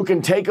who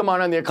can take him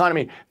on the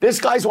economy. This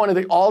guy's one of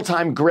the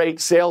all-time great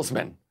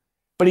salesmen.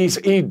 But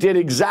he did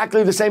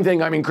exactly the same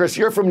thing. I mean, Chris,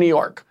 you're from New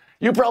York.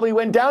 You probably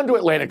went down to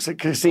Atlantic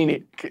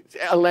City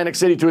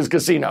to his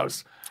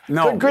casinos.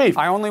 No, good grief.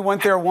 I only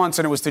went there once,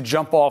 and it was to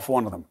jump off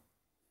one of them.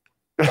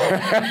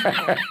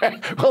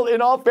 Well, in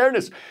all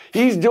fairness,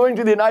 he's doing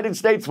to the United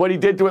States what he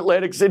did to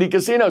Atlantic City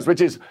casinos, which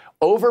is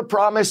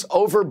overpromise,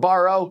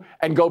 overborrow,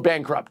 and go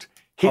bankrupt.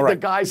 The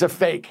guy's a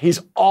fake. He's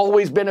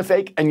always been a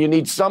fake, and you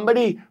need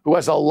somebody who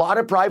has a lot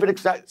of private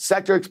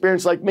sector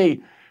experience like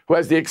me, who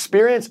has the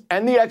experience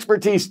and the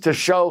expertise to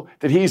show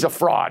that he's a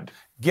fraud.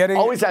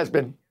 Always has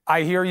been.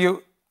 I hear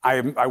you.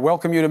 I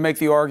welcome you to make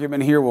the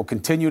argument here. We'll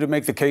continue to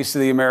make the case to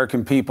the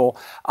American people.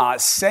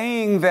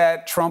 Saying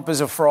that Trump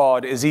is a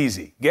fraud is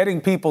easy. Getting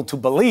people to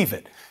believe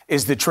it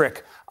is the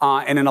trick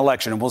in an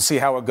election, and we'll see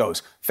how it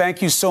goes.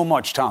 Thank you so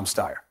much, Tom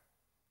Steyer.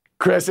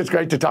 Chris, it's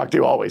great to talk to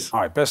you always. All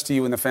right, best to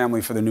you and the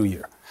family for the new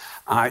year.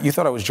 You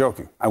thought I was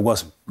joking. I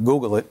wasn't.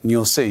 Google it, and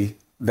you'll see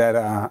that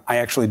I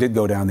actually did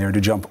go down there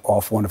to jump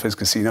off one of his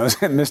casinos.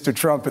 And Mr.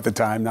 Trump at the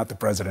time, not the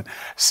president,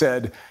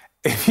 said,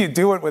 if you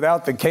do it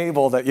without the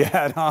cable that you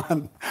had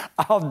on,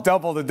 I'll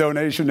double the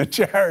donation to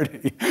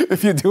charity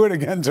if you do it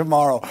again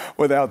tomorrow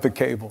without the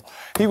cable.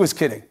 He was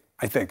kidding,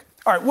 I think.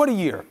 All right, what a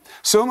year.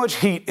 So much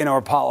heat in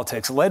our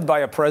politics, led by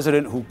a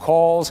president who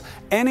calls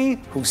any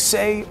who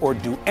say or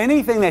do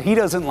anything that he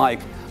doesn't like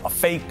a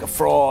fake, a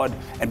fraud,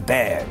 and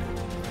bad.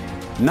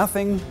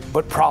 Nothing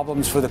but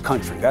problems for the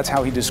country. That's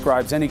how he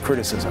describes any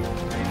criticism.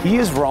 He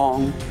is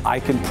wrong.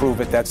 I can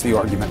prove it. That's the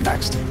argument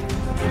next.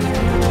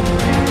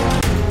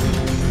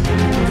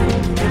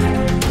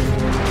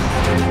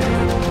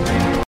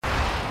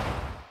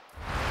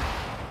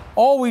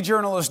 All we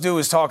journalists do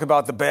is talk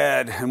about the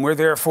bad, and we're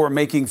therefore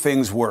making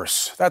things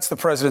worse. That's the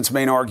president's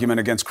main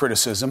argument against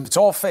criticism. It's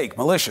all fake,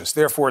 malicious,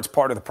 therefore it's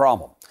part of the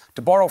problem.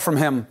 To borrow from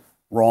him,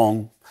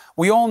 wrong.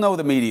 We all know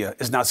the media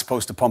is not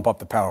supposed to pump up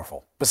the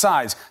powerful.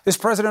 Besides, this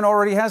president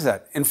already has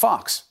that in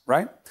Fox,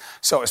 right?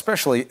 So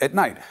especially at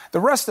night. The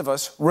rest of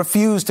us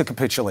refuse to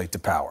capitulate to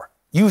power.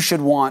 You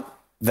should want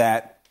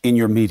that in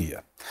your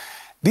media.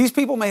 These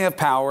people may have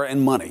power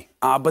and money,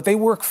 but they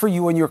work for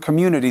you and your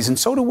communities, and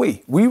so do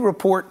we. We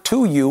report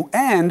to you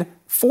and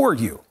for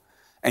you.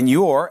 And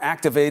you're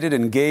activated,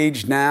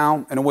 engaged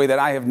now in a way that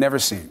I have never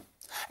seen.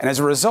 And as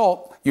a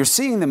result, you're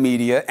seeing the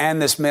media and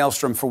this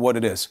maelstrom for what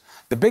it is.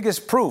 The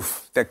biggest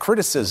proof that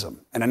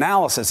criticism and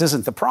analysis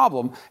isn't the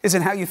problem is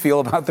in how you feel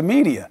about the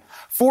media.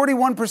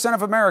 41%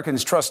 of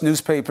Americans trust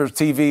newspapers,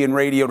 TV, and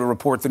radio to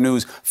report the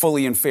news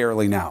fully and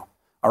fairly now.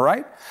 All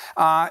right?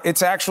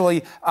 It's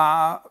actually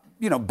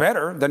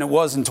better than it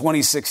was in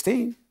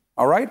 2016.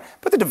 All right?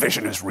 But the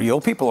division is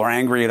real. People are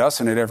angry at us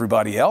and at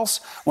everybody else.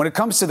 When it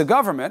comes to the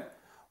government,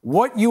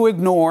 what you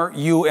ignore,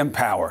 you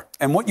empower.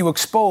 And what you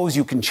expose,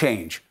 you can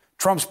change.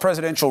 Trump's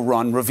presidential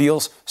run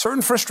reveals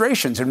certain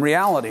frustrations and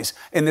realities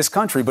in this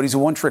country, but he's a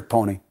one-trick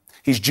pony.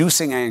 He's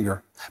juicing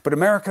anger. But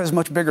America is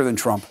much bigger than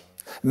Trump.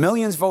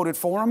 Millions voted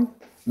for him.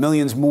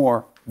 Millions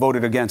more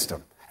voted against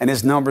him. And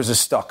his numbers are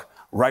stuck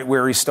right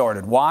where he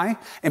started. Why?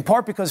 In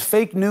part because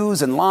fake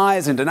news and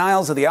lies and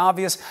denials of the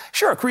obvious,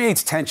 sure, it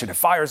creates tension. It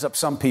fires up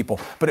some people,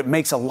 but it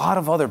makes a lot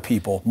of other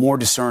people more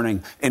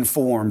discerning,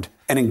 informed,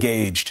 and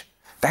engaged.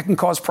 That can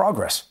cause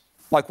progress.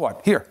 Like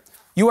what? Here,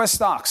 U.S.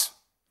 stocks.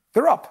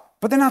 They're up,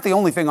 but they're not the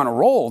only thing on a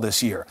roll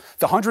this year.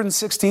 The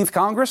 116th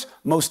Congress,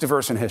 most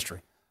diverse in history.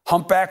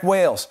 Humpback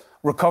whales,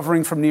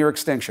 recovering from near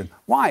extinction.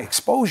 Why?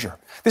 Exposure.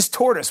 This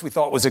tortoise we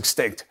thought was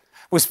extinct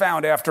was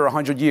found after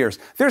 100 years.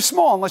 They're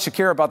small unless you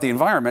care about the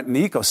environment and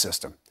the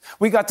ecosystem.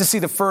 We got to see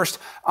the first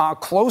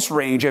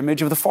close-range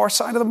image of the far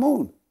side of the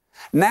moon.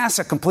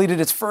 NASA completed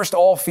its first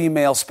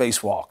all-female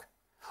spacewalk.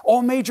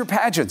 All major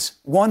pageants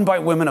won by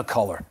women of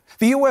color.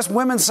 The U.S.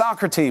 women's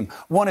soccer team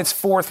won its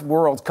 4th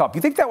World Cup.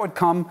 You think that would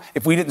come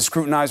if we didn't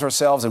scrutinize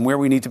ourselves and where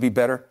we need to be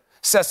better?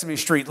 Sesame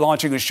Street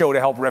launching a show to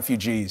help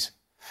refugees.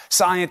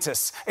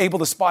 Scientists able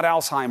to spot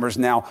Alzheimer's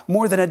now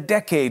more than a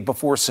decade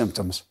before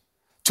symptoms.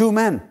 2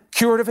 men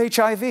cured of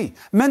HIV.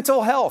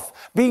 Mental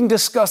health being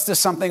discussed as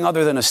something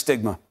other than a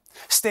stigma.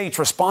 States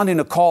responding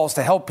to calls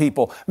to help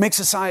people make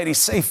society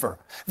safer,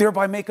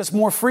 thereby make us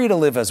more free to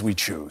live as we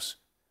choose.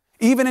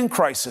 Even in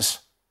crisis,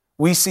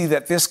 we see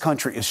that this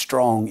country is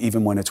strong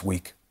even when it's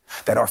weak,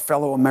 that our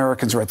fellow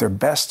Americans are at their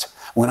best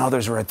when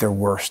others are at their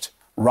worst.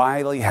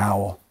 Riley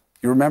Howell,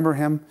 you remember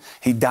him?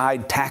 He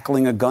died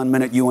tackling a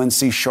gunman at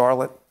UNC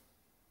Charlotte.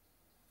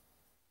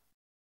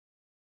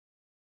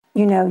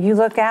 You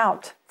look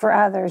out for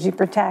others, you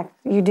protect,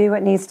 you do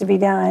what needs to be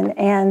done.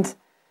 And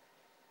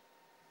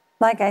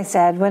like I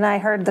said, when I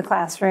heard the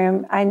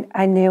classroom,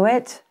 I knew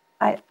it.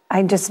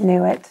 I just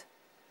knew it.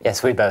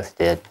 Yes, we both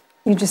did.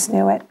 You just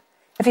knew it.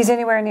 If he's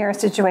anywhere near a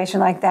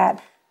situation like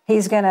that,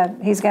 he's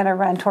gonna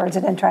run towards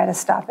it and try to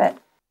stop it.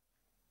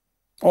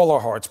 All our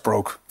hearts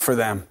broke for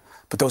them.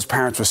 But those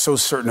parents were so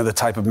certain of the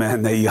type of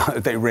man they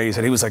raised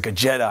that he was like a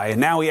Jedi,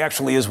 and now he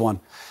actually is one.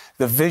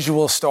 The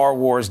visual Star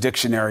Wars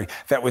dictionary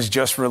that was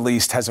just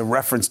released has a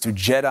reference to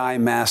Jedi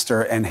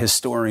Master and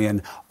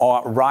historian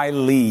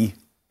Riley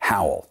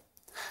Howell.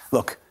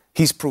 Look,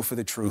 he's proof of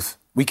the truth.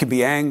 We can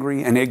be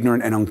angry and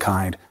ignorant and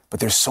unkind, but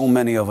there's so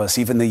many of us,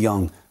 even the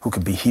young, who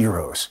could be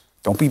heroes.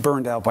 Don't be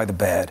burned out by the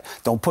bad.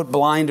 Don't put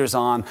blinders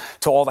on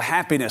to all the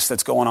happiness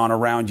that's going on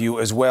around you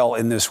as well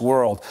in this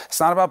world. It's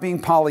not about being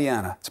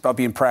Pollyanna. It's about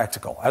being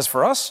practical. As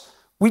for us,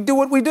 we do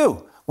what we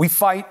do. We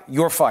fight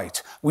your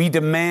fight. We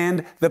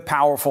demand the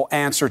powerful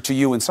answer to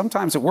you, and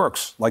sometimes it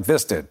works, like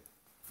this did.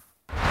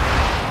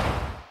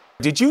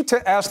 Did you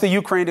ask the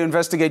Ukraine to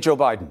investigate Joe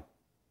Biden?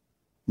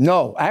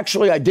 No,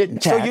 actually, I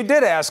didn't. So you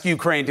did ask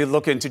Ukraine to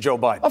look into Joe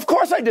Biden? Of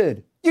course I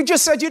did. You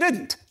just said you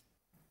didn't.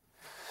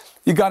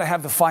 You got to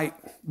have the fight,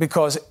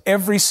 because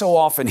every so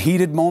often,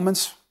 heated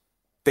moments,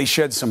 they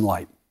shed some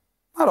light.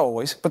 Not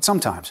always, but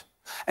sometimes.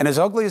 And as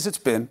ugly as it's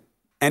been,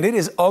 and it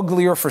is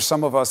uglier for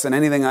some of us than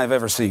anything I've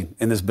ever seen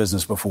in this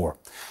business before,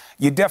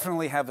 you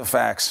definitely have the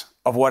facts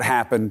of what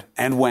happened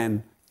and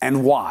when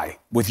and why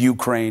with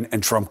Ukraine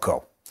and Trump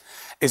Co.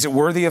 Is it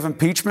worthy of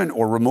impeachment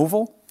or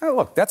removal? Oh,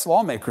 look, that's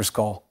lawmakers'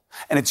 call.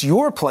 And it's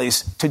your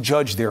place to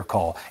judge their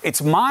call.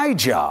 It's my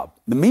job,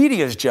 the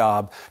media's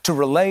job, to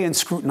relay and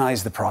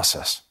scrutinize the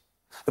process.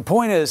 The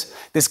point is,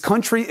 this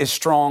country is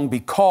strong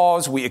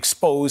because we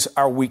expose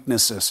our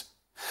weaknesses.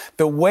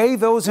 The way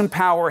those in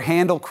power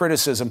handle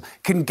criticism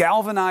can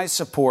galvanize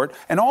support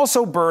and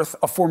also birth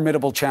a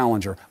formidable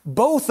challenger.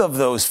 Both of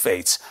those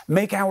fates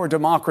make our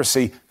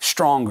democracy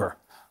stronger.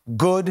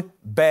 Good,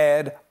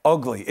 bad,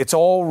 ugly. It's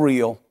all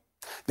real.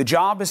 The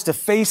job is to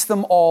face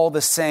them all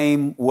the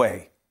same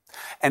way.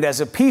 And as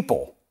a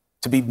people,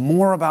 to be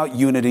more about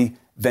unity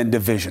than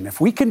division. If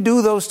we can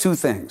do those two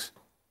things,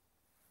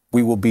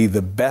 we will be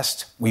the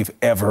best we've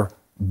ever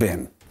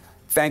been.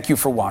 Thank you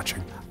for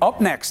watching. Up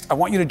next, I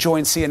want you to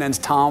join CNN's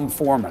Tom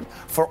Foreman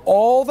for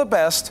all the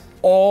best,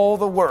 all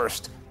the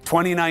worst,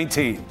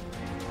 2019.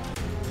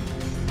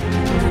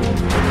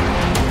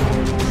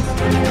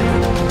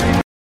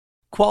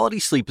 Quality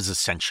sleep is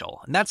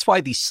essential, and that's why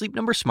the Sleep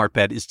Number Smart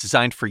Bed is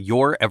designed for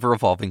your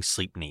ever-evolving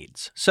sleep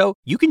needs. So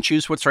you can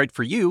choose what's right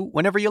for you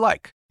whenever you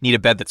like. Need a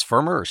bed that's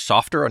firmer or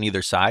softer on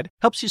either side?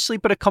 Helps you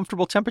sleep at a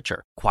comfortable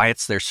temperature.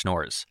 Quiets their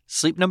snores.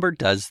 Sleep Number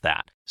does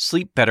that.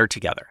 Sleep better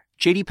together.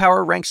 J.D.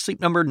 Power ranks Sleep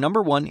Number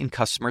 #1 in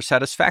customer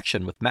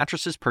satisfaction with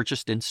mattresses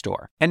purchased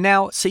in-store. And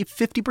now, save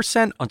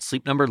 50% on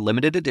Sleep Number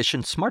limited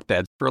edition smart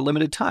beds for a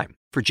limited time.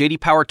 For J.D.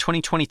 Power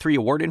 2023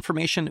 award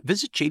information,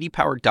 visit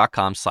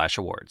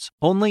jdpower.com/awards.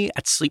 Only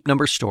at Sleep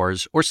Number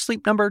stores or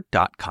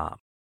sleepnumber.com.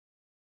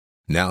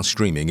 Now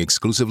streaming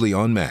exclusively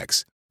on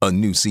Max, a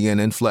new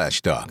CNN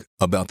flash doc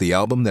about the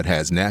album that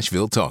has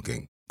Nashville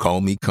talking,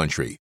 Call Me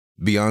Country.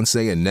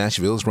 Beyonce and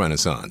Nashville's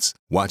Renaissance.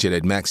 Watch it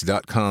at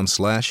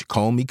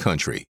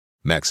max.com/callmecountry.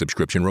 Max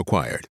subscription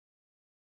required.